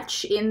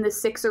stretch in the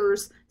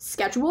Sixers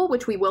schedule,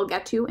 which we will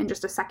get to in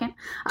just a second,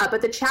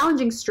 but the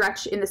challenging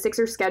stretch in the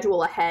Sixers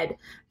schedule ahead,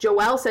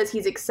 Joel says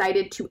he's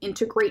excited to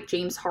integrate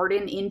James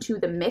Harden into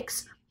the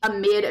mix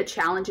amid a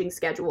challenging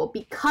schedule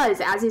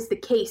because, as is the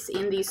case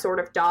in these sort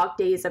of dog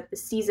days of the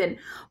season,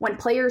 when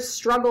players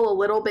struggle a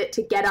little bit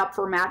to get up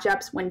for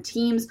matchups, when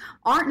teams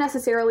aren't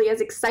necessarily as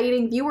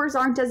exciting, viewers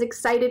aren't as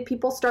excited,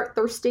 people start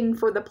thirsting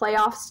for the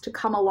playoffs to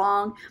come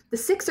along. The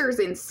Sixers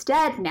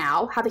instead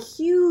now have a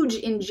huge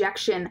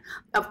injection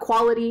of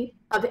quality,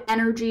 of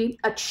energy,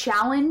 a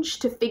challenge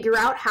to figure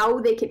out how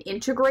they can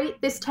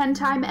integrate this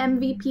 10-time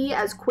MVP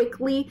as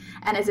quickly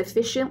and as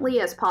efficiently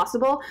as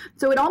possible.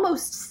 So it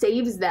almost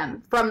saves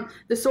them from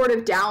the sort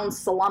of down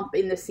slump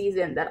in the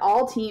season that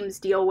all teams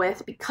deal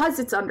with because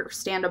it's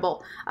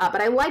understandable.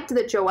 But I liked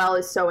that Joel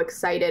is so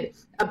excited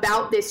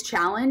about this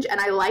challenge, and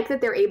I like that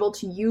they're able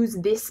to use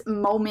this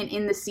moment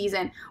in the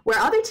season where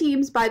other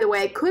teams, by the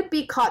way, could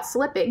be caught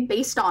slipping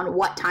based on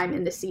what time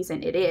in the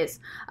season it is,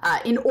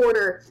 in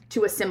order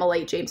to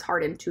assimilate James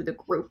Harden to the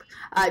group.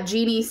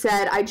 Jeannie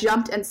said, I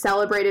jumped and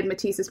celebrated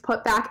Matisse's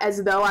putback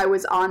as though I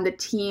was on the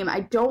team.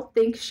 I don't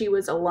think she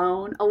was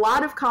alone. A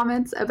lot of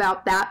comments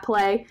about that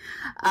play.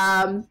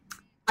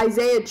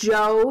 Isaiah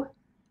Joe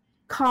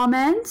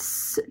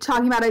comments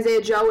talking about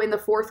Isaiah Joe in the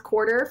fourth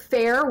quarter.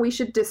 Fair, we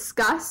should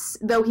discuss,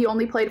 though he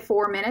only played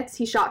 4 minutes.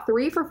 He shot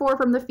 3 for 4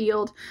 from the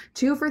field,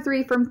 2 for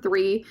 3 from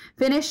 3,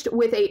 finished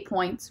with 8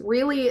 points.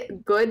 Really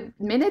good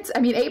minutes. I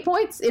mean, 8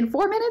 points in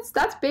 4 minutes,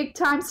 that's big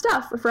time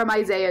stuff from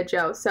Isaiah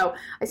Joe. So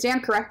I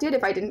stand corrected.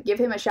 If I didn't give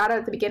him a shout out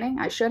at the beginning,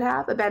 I should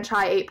have. A bench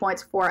high 8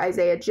 points for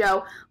Isaiah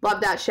Joe.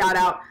 Love that shout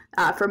out.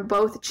 From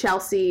both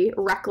Chelsea.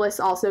 Reckless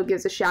also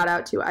gives a shout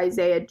out to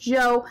Isaiah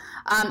Joe.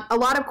 A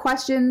lot of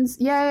questions.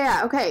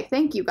 Yeah. Okay.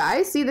 Thank you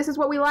guys. See, this is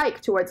what we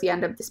like towards the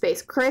end of the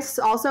space. Chris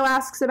also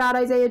asks about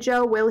Isaiah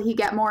Joe. Will he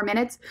get more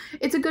minutes?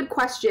 It's a good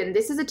question.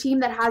 This is a team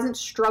that hasn't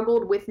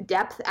struggled with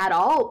depth at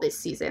all this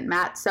season,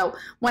 Matt. So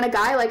when a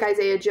guy like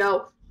Isaiah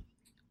Joe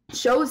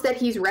shows that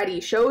he's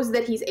ready, shows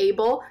that he's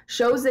able,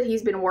 shows that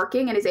he's been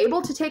working, and is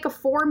able to take a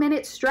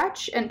 4-minute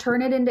stretch and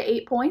turn it into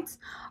 8 points,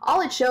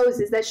 all it shows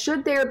is that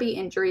should there be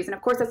injuries, and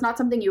of course that's not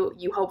something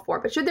you hope for,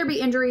 but should there be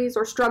injuries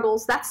or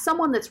struggles, that's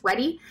someone that's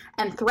ready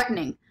and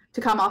threatening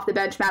to come off the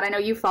bench. Matt, I know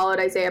you followed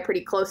Isaiah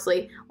pretty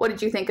closely. What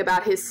did you think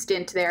about his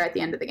stint there at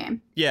the end of the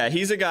game? Yeah,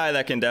 he's a guy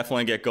that can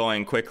definitely get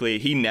going quickly.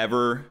 He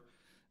never,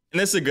 and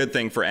this is a good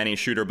thing for any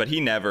shooter, but he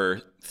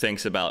never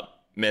thinks about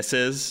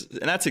misses,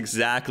 and that's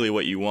exactly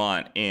what you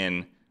want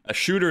in a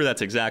shooter.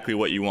 That's exactly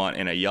what you want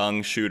in a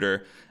young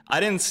shooter. I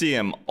didn't see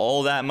him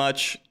all that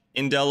much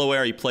in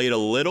Delaware. He played a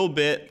little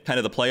bit, kind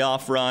of the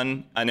playoff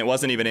run, and it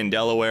wasn't even in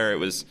Delaware. It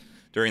was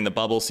during the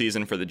bubble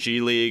season for the G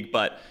League,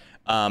 but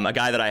a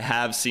guy that I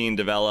have seen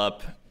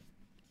develop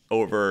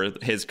over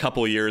his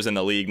couple years in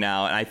the league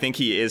now, and I think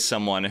he is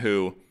someone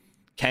who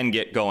can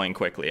get going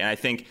quickly. And I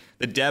think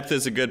the depth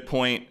is a good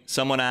point.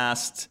 Someone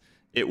asked,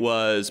 it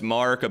was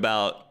Mark,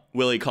 about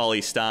Willie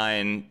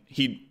Cauley-Stein.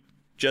 He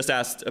just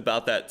asked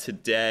about that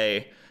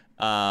today.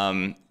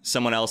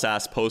 Someone else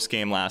asked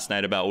post-game last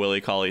night about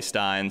Willie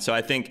Cauley-Stein. So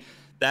I think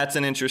that's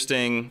an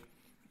interesting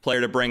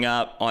player to bring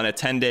up on a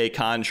 10-day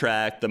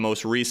contract. The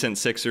most recent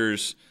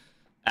Sixers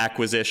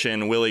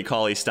acquisition, Willie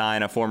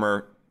Cauley-Stein, a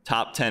former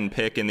top 10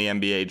 pick in the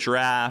NBA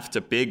draft,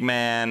 a big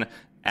man,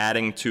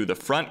 adding to the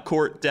front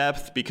court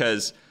depth,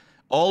 because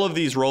all of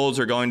these roles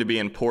are going to be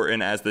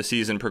important as the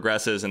season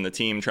progresses and the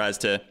team tries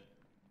to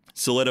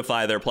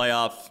solidify their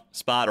playoff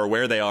spot or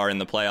where they are in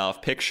the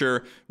playoff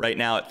picture. Right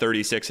now at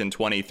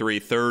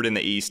 36-23, third in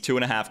the East,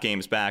 2.5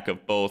 games back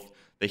of both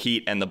the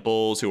Heat and the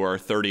Bulls, who are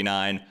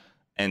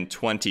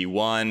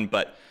 39-21.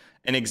 But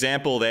an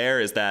example there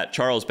is that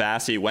Charles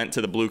Bassey went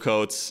to the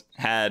Bluecoats,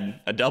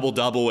 had a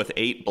double-double with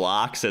 8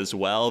 blocks as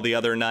well the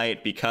other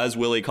night because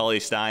Willie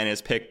Cauley-Stein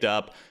is picked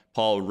up.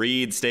 Paul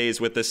Reed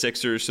stays with the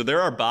Sixers. So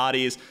there are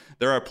bodies,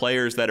 there are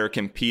players that are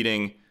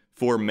competing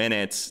for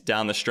minutes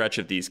down the stretch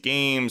of these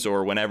games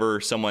or whenever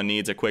someone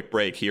needs a quick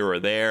break here or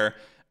there.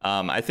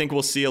 I think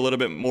we'll see a little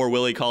bit more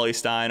Willie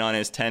Cauley-Stein on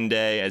his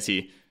 10-day as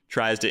he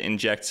tries to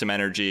inject some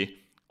energy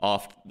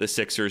off the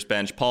Sixers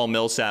bench. Paul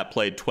Millsap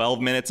played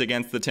 12 minutes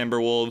against the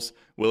Timberwolves.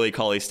 Willie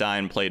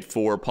Cauley-Stein played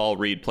 4. Paul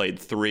Reed played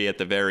 3 at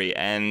the very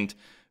end.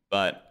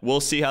 But we'll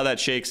see how that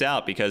shakes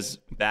out because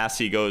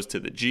Bassey goes to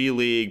the G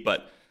League,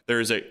 but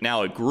there's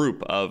now a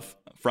group of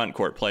front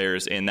court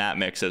players in that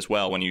mix as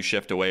well when you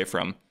shift away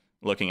from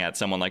looking at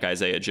someone like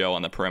Isaiah Joe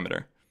on the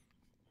perimeter.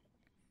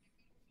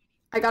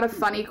 I got a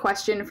funny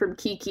question from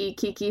Kiki.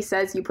 Kiki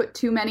says, you put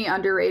too many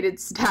underrated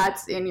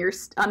stats in your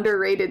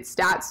underrated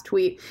stats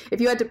tweet. If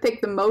you had to pick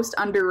the most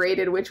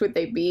underrated, which would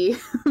they be?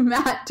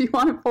 Matt, do you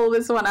want to pull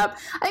this one up?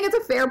 I think it's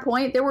a fair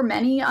point. There were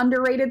many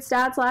underrated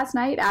stats last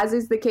night, as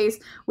is the case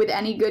with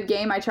any good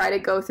game. I try to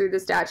go through the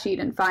stat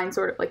sheet and find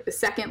sort of like the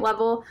second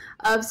level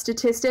of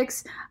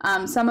statistics.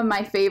 Some of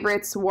my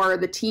favorites were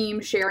the team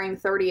sharing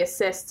 30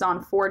 assists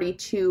on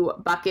 42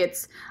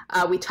 buckets.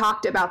 We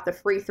talked about the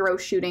free throw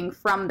shooting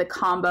from the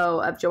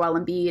combo of Joel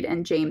Embiid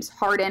and James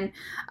Harden.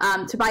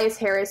 Tobias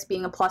Harris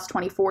being a plus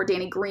 24,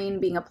 Danny Green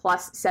being a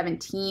plus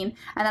 17. And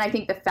then I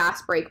think the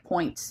fast break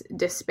points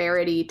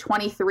disparity,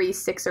 23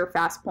 Sixer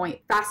fast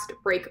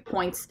break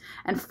points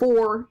and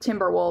 4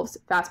 Timberwolves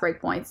fast break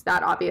points.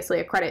 That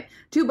obviously a credit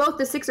to both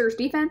the Sixers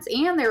defense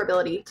and their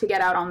ability to get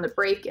out on the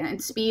break.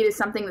 And speed is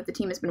something that the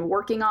team has been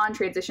working on,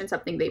 transition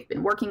something they've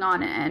been working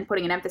on and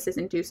putting an emphasis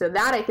into. So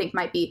that I think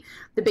might be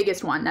the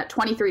biggest one, that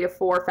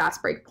 23-4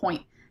 fast break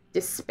point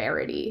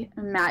disparity.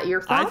 Matt,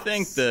 your thoughts? I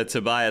think the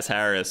Tobias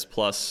Harris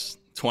plus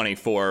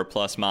 24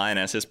 plus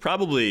minus is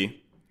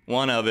probably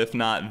one of, if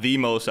not the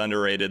most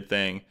underrated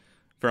thing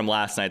from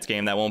last night's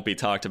game that won't be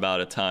talked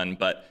about a ton,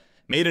 but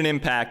made an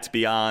impact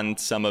beyond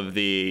some of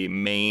the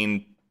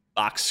main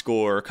box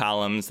score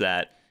columns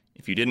that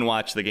if you didn't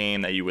watch the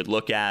game that you would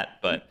look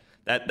at, but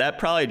that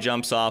probably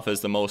jumps off as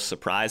the most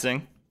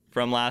surprising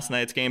from last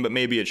night's game, but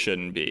maybe it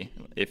shouldn't be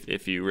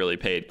if you really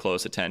paid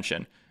close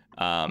attention.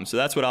 So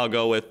that's what I'll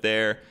go with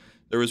there.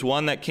 There was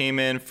one that came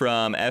in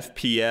from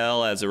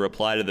FPL as a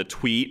reply to the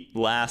tweet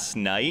last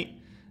night.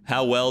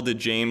 How well did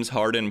James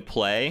Harden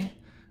play?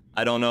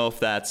 I don't know if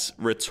that's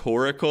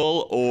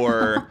rhetorical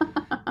or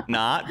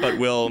not, but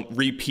we'll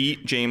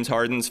repeat James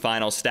Harden's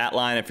final stat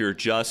line if you're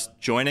just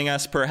joining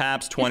us,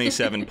 perhaps.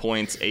 27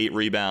 points, 8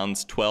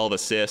 rebounds, 12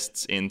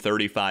 assists in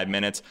 35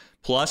 minutes,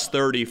 plus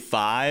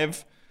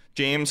 35.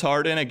 James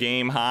Harden, a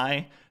game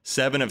high,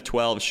 7 of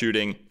 12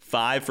 shooting,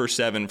 5 for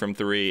 7 from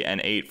 3,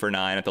 and 8 for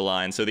 9 at the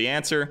line. So the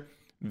answer,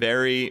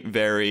 very,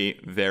 very,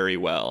 very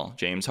well.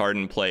 James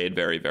Harden played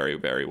very, very,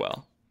 very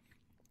well.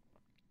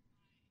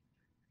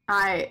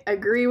 I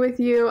agree with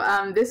you.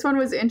 This one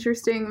was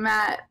interesting,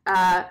 Matt.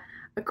 A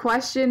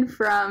question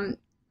from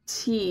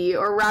T,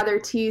 or rather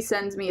T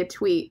sends me a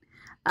tweet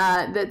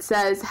that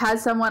says,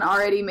 has someone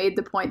already made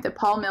the point that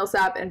Paul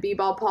Millsap and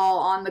B-Ball Paul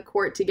on the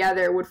court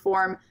together would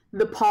form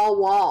the Paul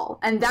Wall?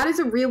 And that is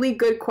a really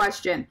good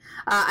question.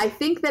 I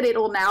think that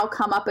it'll now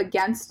come up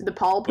against the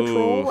Paul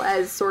Patrol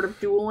as sort of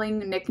dueling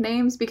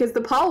nicknames, because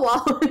the Paul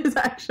Wall is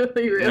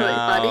actually really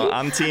funny.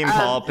 I'm Team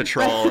Paul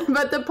Patrol.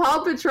 But the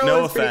Paul Patrol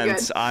no is pretty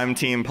offense, good. I'm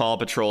Team Paul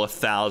Patrol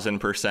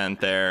 1,000%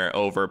 there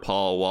over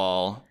Paul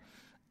Wall.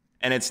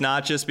 And it's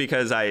not just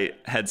because I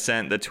had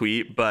sent the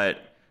tweet, but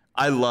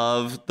I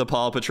love the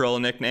Paul Patrol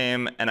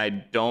nickname, and I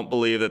don't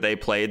believe that they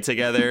played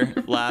together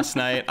last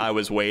night. I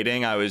was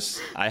waiting. I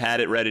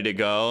had it ready to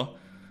go.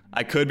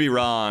 I could be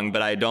wrong,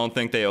 but I don't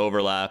think they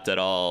overlapped at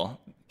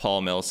all,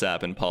 Paul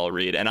Millsap and Paul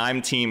Reed. And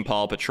I'm Team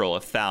Paul Patrol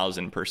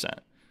 1,000%.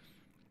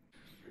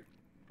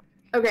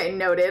 Okay,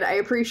 noted. I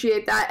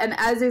appreciate that. And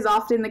as is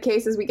often the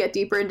case as we get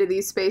deeper into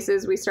these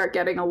spaces, we start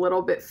getting a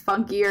little bit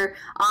funkier.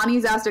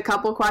 Ani's asked a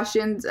couple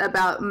questions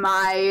about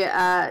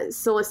my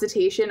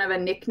solicitation of a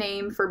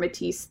nickname for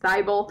Matisse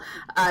Thybulle,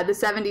 the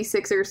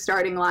 76ers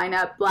starting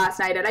lineup last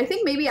night. And I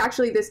think maybe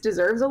actually this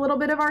deserves a little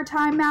bit of our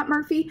time, Matt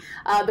Murphy.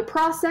 The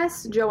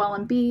process, Joel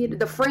Embiid.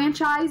 The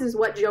franchise is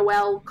what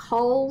Joel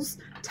calls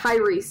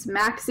Tyrese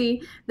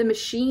Maxey. The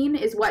machine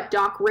is what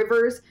Doc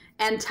Rivers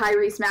and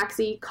Tyrese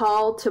Maxey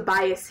call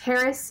Tobias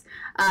Harris.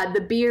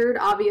 The beard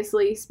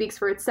obviously speaks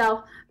for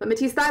itself, but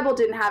Matisse Thybulle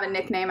didn't have a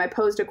nickname. I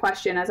posed a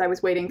question as I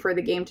was waiting for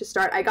the game to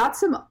start. I got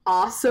some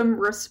awesome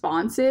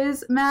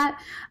responses, Matt.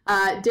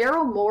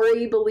 Daryl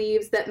Morey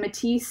believes that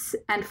Matisse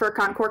and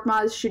Furkan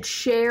Korkmaz should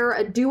share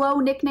a duo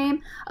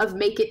nickname of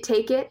Make It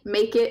Take It.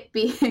 Make It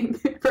being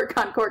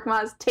Furkan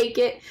Korkmaz, Take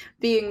It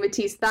being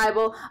Matisse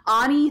Thybulle.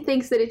 Ani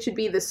thinks that it should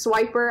be the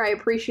Swiper. I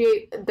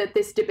appreciate that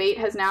this debate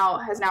has now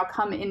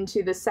come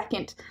into the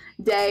second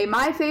day.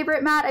 My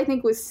favorite, Matt, I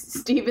think was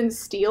Steven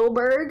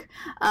Spielberg,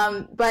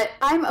 but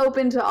I'm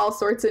open to all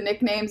sorts of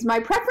nicknames. My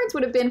preference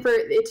would have been for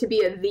it to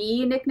be a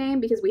The nickname,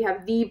 because we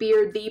have The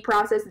Beard, The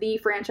Process, The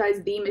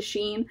Franchise, The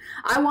Machine.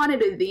 I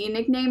wanted a The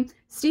nickname.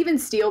 Steven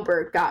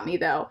Spielberg got me,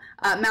 though.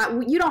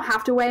 Matt, you don't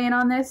have to weigh in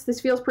on this.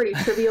 This feels pretty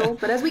trivial,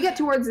 but as we get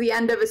towards the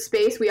end of a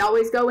space, we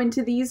always go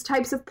into these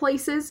types of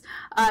places.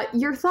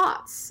 Your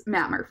thoughts,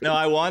 Matt Murphy? No,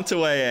 I want to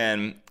weigh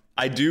in.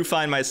 I do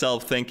find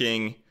myself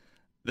thinking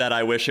that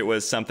I wish it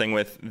was something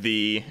with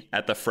The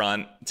at the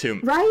front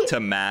to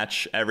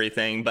match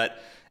everything.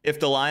 But if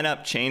the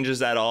lineup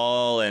changes at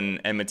all and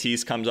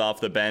Matisse comes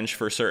off the bench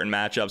for certain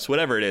matchups,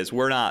 whatever it is,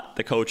 we're not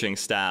the coaching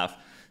staff,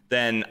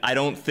 then I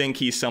don't think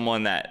he's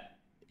someone that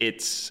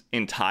it's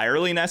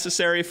entirely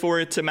necessary for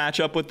it to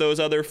match up with those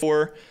other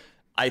four.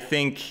 I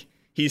think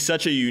he's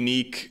such a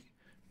unique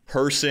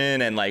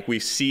person, and like we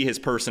see his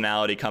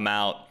personality come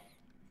out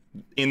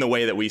in the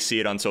way that we see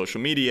it on social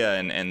media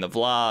and the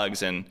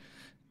vlogs and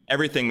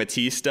everything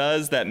Matisse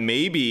does, that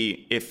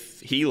maybe if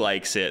he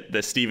likes it,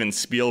 the Steven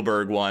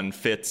Spielberg one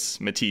fits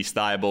Matisse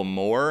Thybulle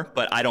more,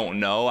 but I don't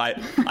know.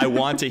 I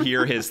want to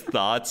hear his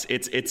thoughts.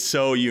 It's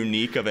so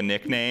unique of a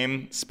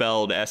nickname,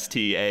 spelled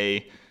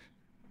S-T-E,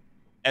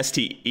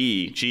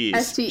 geez.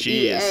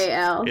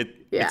 S-T-E-A-L.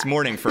 It's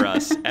morning for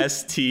us.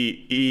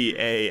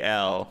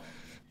 S-T-E-A-L,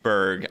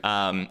 Berg.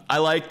 I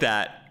like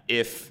that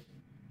if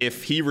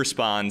he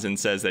responds and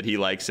says that he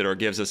likes it or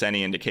gives us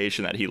any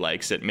indication that he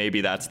likes it, maybe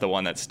that's the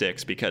one that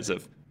sticks because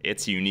of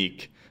its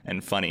unique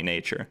and funny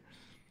nature.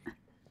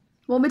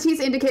 Well, Matisse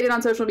indicated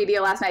on social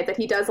media last night that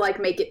he does like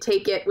Make It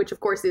Take It, which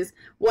of course is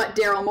what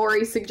Daryl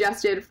Morey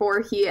suggested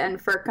for he and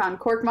Furkan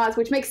Korkmaz,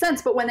 which makes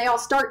sense. But when they all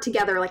start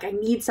together, like, I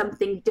need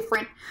something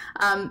different.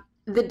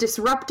 The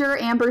Disruptor,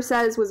 Amber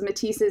says, was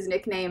Matisse's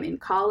nickname in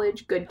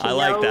college. Good to know.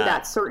 Like that.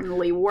 That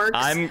certainly works.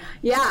 I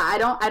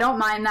don't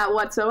mind that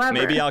whatsoever.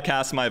 Maybe I'll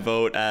cast my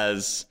vote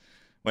as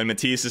when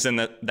Matisse is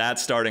in that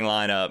starting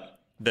lineup,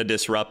 the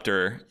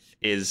Disruptor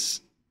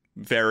is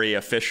very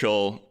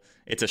official.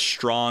 It's a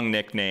strong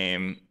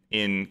nickname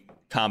in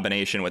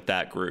combination with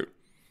that group.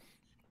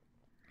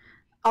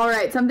 All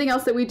right, something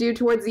else that we do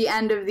towards the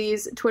end of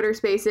these Twitter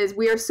spaces.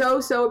 We are so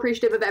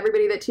appreciative of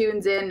everybody that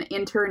tunes in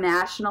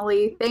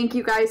internationally. Thank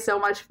you guys so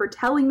much for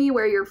telling me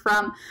where you're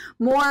from.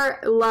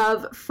 More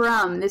love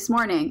from this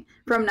morning.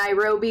 From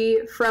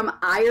Nairobi, from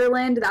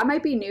Ireland. That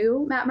might be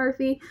new, Matt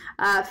Murphy.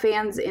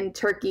 Fans in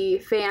Turkey,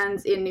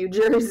 fans in New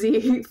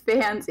Jersey,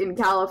 fans in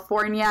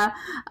California.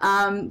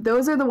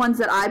 Those are the ones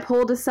that I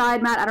pulled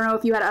aside, Matt. I don't know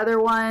if you had other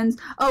ones.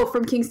 Oh,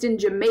 from Kingston,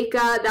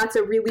 Jamaica. That's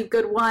a really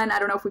good one. I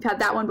don't know if we've had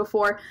that one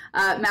before.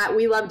 Matt,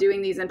 we love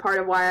doing these, and part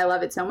of why I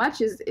love it so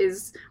much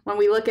is when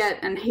we look at,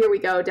 and here we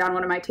go down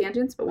one of my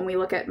tangents, but when we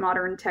look at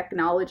modern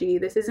technology,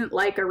 this isn't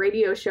like a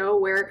radio show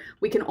where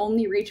we can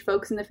only reach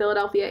folks in the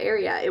Philadelphia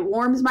area. It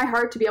warms my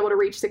heart to be able to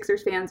reach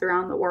Sixers fans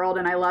around the world,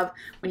 and I love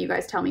when you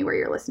guys tell me where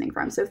you're listening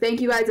from. So thank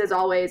you guys as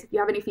always. If you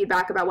have any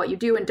feedback about what you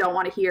do and don't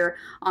want to hear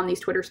on these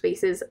Twitter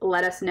spaces,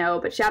 let us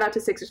know. But shout out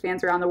to Sixers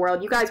fans around the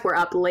world. You guys were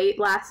up late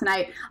last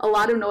night. A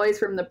lot of noise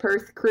from the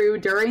Perth crew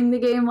during the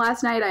game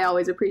last night. I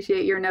always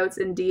appreciate your notes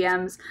and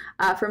DMs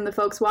from the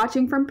folks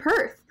watching from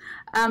Perth.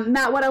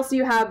 Matt, what else do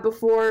you have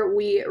before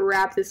we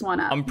wrap this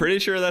one up? I'm pretty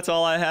sure that's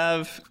all I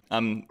have.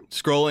 I'm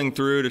scrolling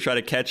through to try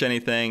to catch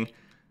anything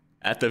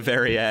at the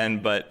very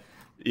end, but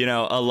you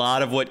know, a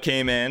lot of what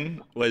came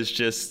in was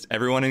just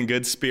everyone in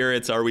good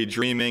spirits. Are we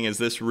dreaming? Is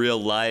this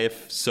real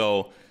life?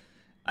 So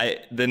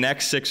the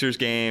next Sixers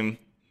game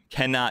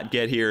cannot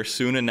get here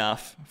soon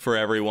enough for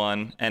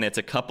everyone, and it's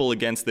a couple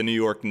against the New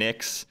York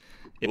Knicks.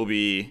 It will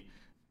be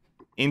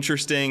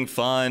interesting,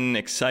 fun,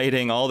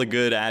 exciting, all the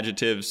good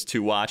adjectives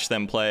to watch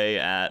them play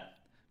at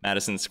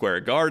Madison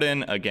Square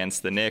Garden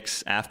against the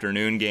Knicks.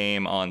 Afternoon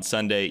game on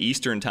Sunday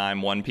Eastern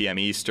time, 1 p.m.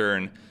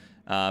 Eastern.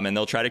 And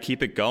they'll try to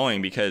keep it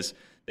going because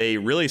they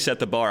really set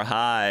the bar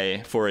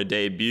high for a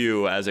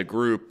debut as a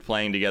group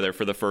playing together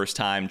for the first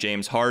time.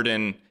 James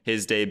Harden,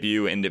 his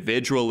debut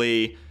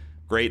individually,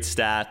 great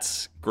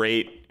stats,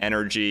 great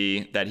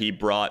energy that he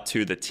brought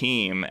to the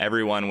team.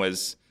 Everyone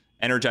was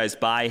energized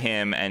by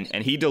him,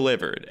 and he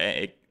delivered.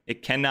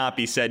 It cannot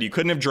be said. You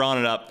couldn't have drawn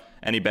it up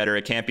any better.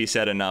 It can't be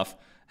said enough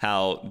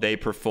how they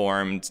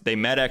performed. They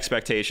met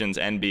expectations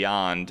and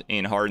beyond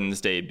in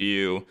Harden's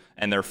debut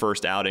and their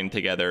first outing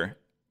together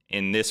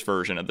in this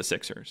version of the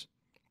Sixers.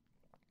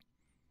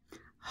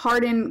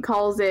 Harden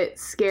calls it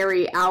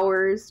scary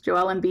hours.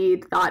 Joel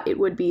Embiid thought it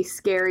would be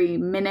scary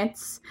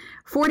minutes.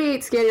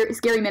 48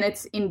 scary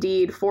minutes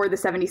indeed for the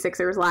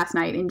 76ers last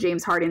night in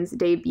James Harden's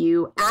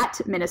debut at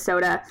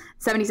Minnesota.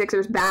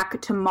 76ers back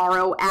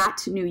tomorrow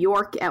at New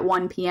York at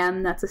 1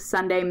 p.m. That's a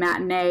Sunday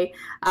matinee.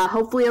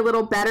 Hopefully a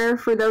little better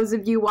for those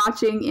of you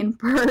watching in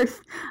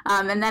Perth.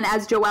 And then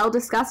as Joel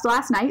discussed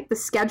last night, the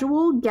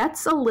schedule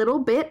gets a little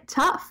bit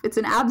tough. It's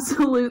an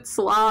absolute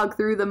slog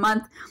through the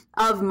month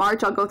of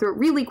March. I'll go through it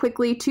really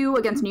quickly. 2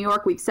 against New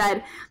York, we've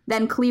said.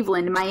 Then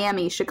Cleveland,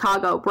 Miami,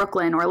 Chicago,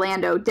 Brooklyn,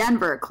 Orlando,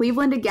 Denver,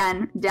 Cleveland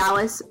again,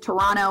 Dallas,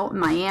 Toronto,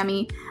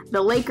 Miami,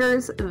 the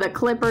Lakers, the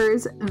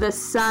Clippers, the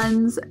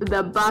Suns,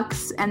 the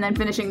Bucks, and then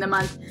finishing the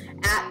month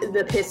at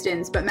the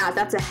Pistons. But Matt,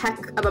 that's a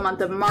heck of a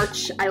month of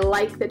March. I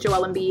like that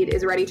Joel Embiid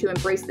is ready to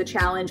embrace the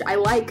challenge. I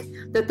like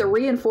that the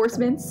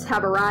reinforcements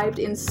have arrived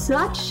in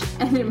such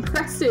an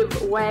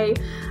impressive way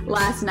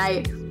last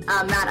night.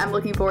 Matt, I'm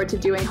looking forward to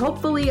doing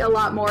hopefully a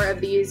lot more of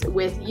these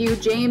with you.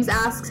 James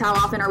asks, how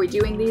often are we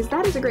doing these?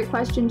 That is a great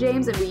question,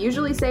 James, and we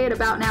usually say it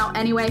about now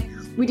anyway.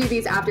 We do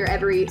these after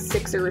every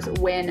Sixers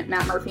win.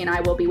 Matt Murphy and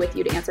I will be with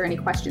you to answer any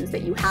questions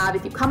that you have.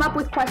 If you come up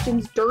with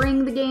questions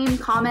during the game,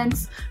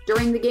 comments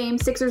during the game,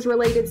 Sixers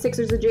related,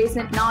 Sixers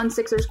adjacent,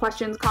 non-Sixers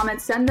questions,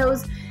 comments, send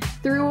those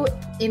through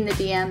in the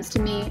DMs to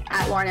me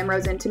at Lauren M.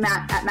 Rosen, to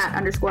Matt at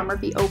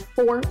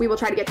Matt_Murphy04. We will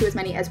try to get to as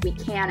many as we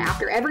can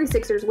after every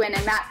Sixers win.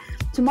 And Matt,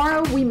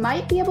 tomorrow we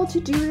might be able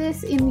to do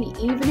this in the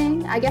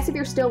evening. I guess if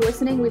you're still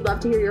listening, we'd love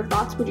to hear your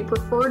thoughts. Would you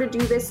prefer to do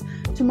this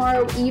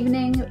tomorrow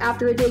evening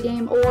after a day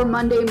game or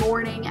Monday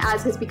morning,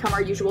 as has become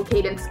our usual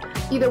cadence?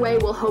 Either way,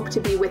 we'll hope to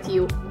be with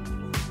you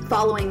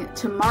following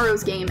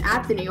tomorrow's game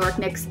at the New York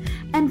Knicks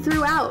and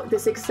throughout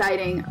this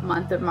exciting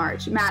month of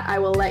March. Matt, I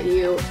will let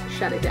you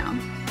shut it down.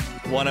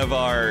 One of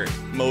our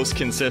most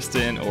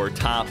consistent or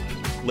top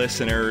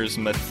listeners,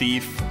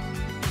 Mathif,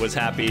 was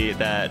happy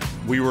that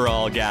we were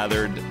all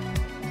gathered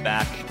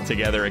back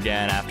together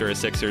again after a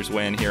Sixers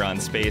win here on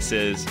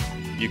Spaces.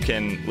 You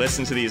can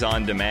listen to these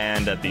on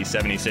demand at the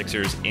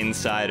 76ers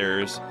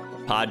Insiders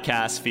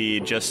podcast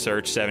feed. Just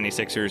search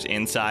 76ers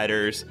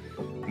Insiders.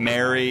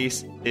 Mary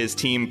is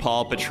Team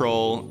Paw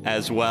Patrol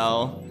as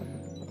well.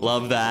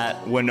 Love that.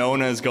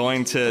 Winona's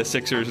going to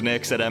Sixers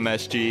Knicks at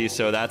MSG,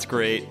 so that's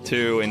great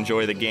too.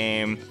 Enjoy the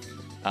game.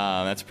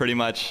 That's pretty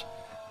much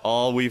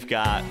all we've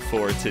got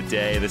for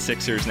today. The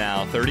Sixers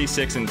now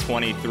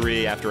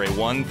 36-23 after a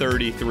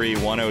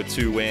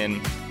 133-102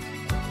 win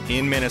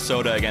in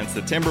Minnesota against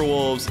the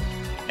Timberwolves.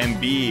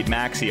 Embiid,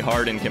 Maxey,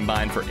 Harden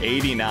combined for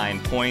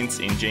 89 points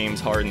in James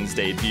Harden's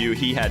debut.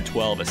 He had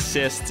 12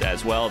 assists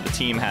as well. The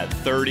team had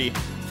 30.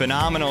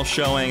 Phenomenal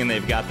showing, and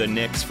they've got the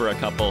Knicks for a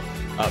couple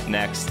up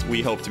next.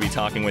 We hope to be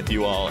talking with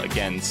you all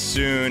again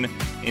soon.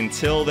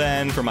 Until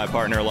then, for my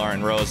partner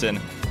Lauren Rosen,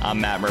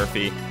 I'm Matt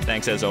Murphy.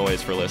 Thanks as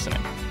always for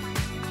listening.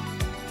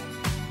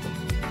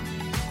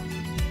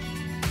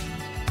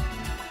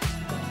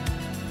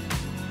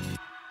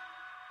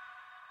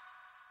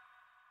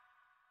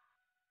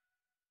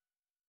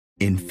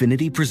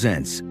 Infinity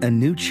presents a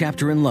new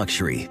chapter in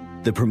luxury,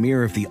 the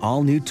premiere of the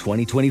all-new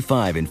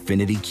 2025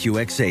 Infinity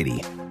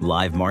QX80,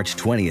 live March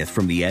 20th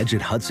from the Edge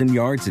at Hudson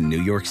Yards in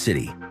New York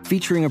City,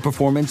 featuring a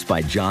performance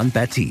by John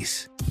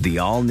Batiste. The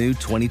all-new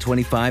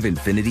 2025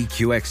 Infinity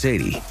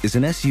QX80 is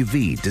an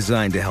SUV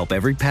designed to help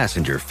every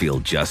passenger feel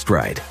just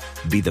right.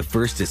 Be the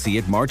first to see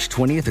it March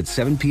 20th at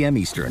 7 p.m.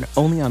 Eastern,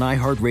 only on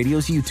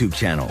iHeartRadio's YouTube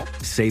channel.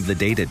 Save the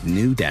date at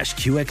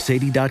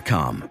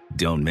new-QX80.com.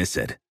 Don't miss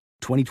it.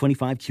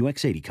 2025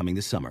 QX80 coming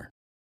this summer.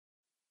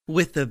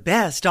 With the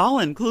best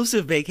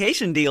all-inclusive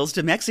vacation deals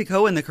to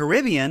Mexico and the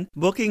Caribbean,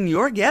 booking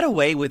your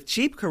getaway with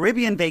Cheap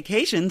Caribbean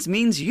Vacations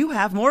means you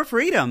have more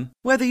freedom.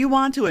 Whether you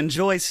want to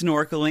enjoy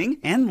snorkeling,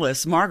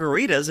 endless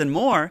margaritas, and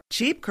more,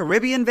 Cheap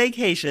Caribbean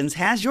Vacations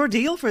has your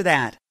deal for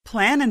that.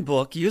 Plan and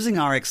book using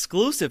our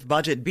exclusive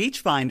budget beach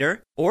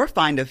finder, or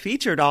find a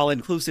featured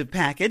all-inclusive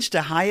package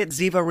to Hyatt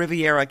Ziva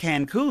Riviera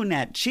Cancun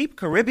at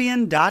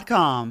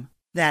cheapcaribbean.com.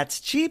 That's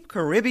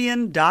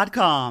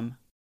cheapcaribbean.com.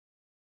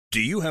 Do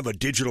you have a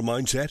digital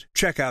mindset?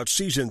 Check out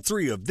Season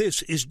 3 of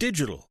This Is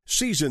Digital.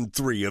 Season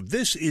 3 of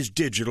This Is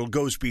Digital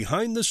goes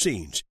behind the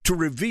scenes to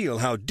reveal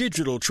how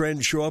digital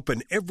trends show up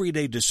in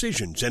everyday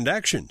decisions and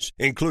actions,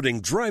 including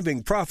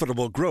driving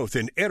profitable growth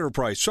in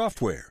enterprise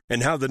software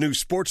and how the new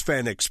sports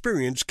fan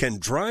experience can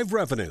drive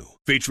revenue.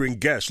 Featuring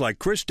guests like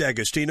Chris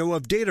D'Agostino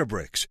of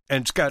Databricks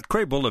and Scott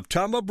Crable of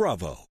Tama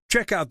Bravo.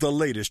 Check out the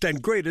latest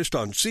and greatest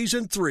on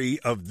Season 3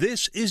 of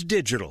This Is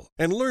Digital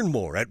and learn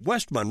more at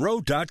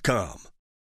westmonroe.com.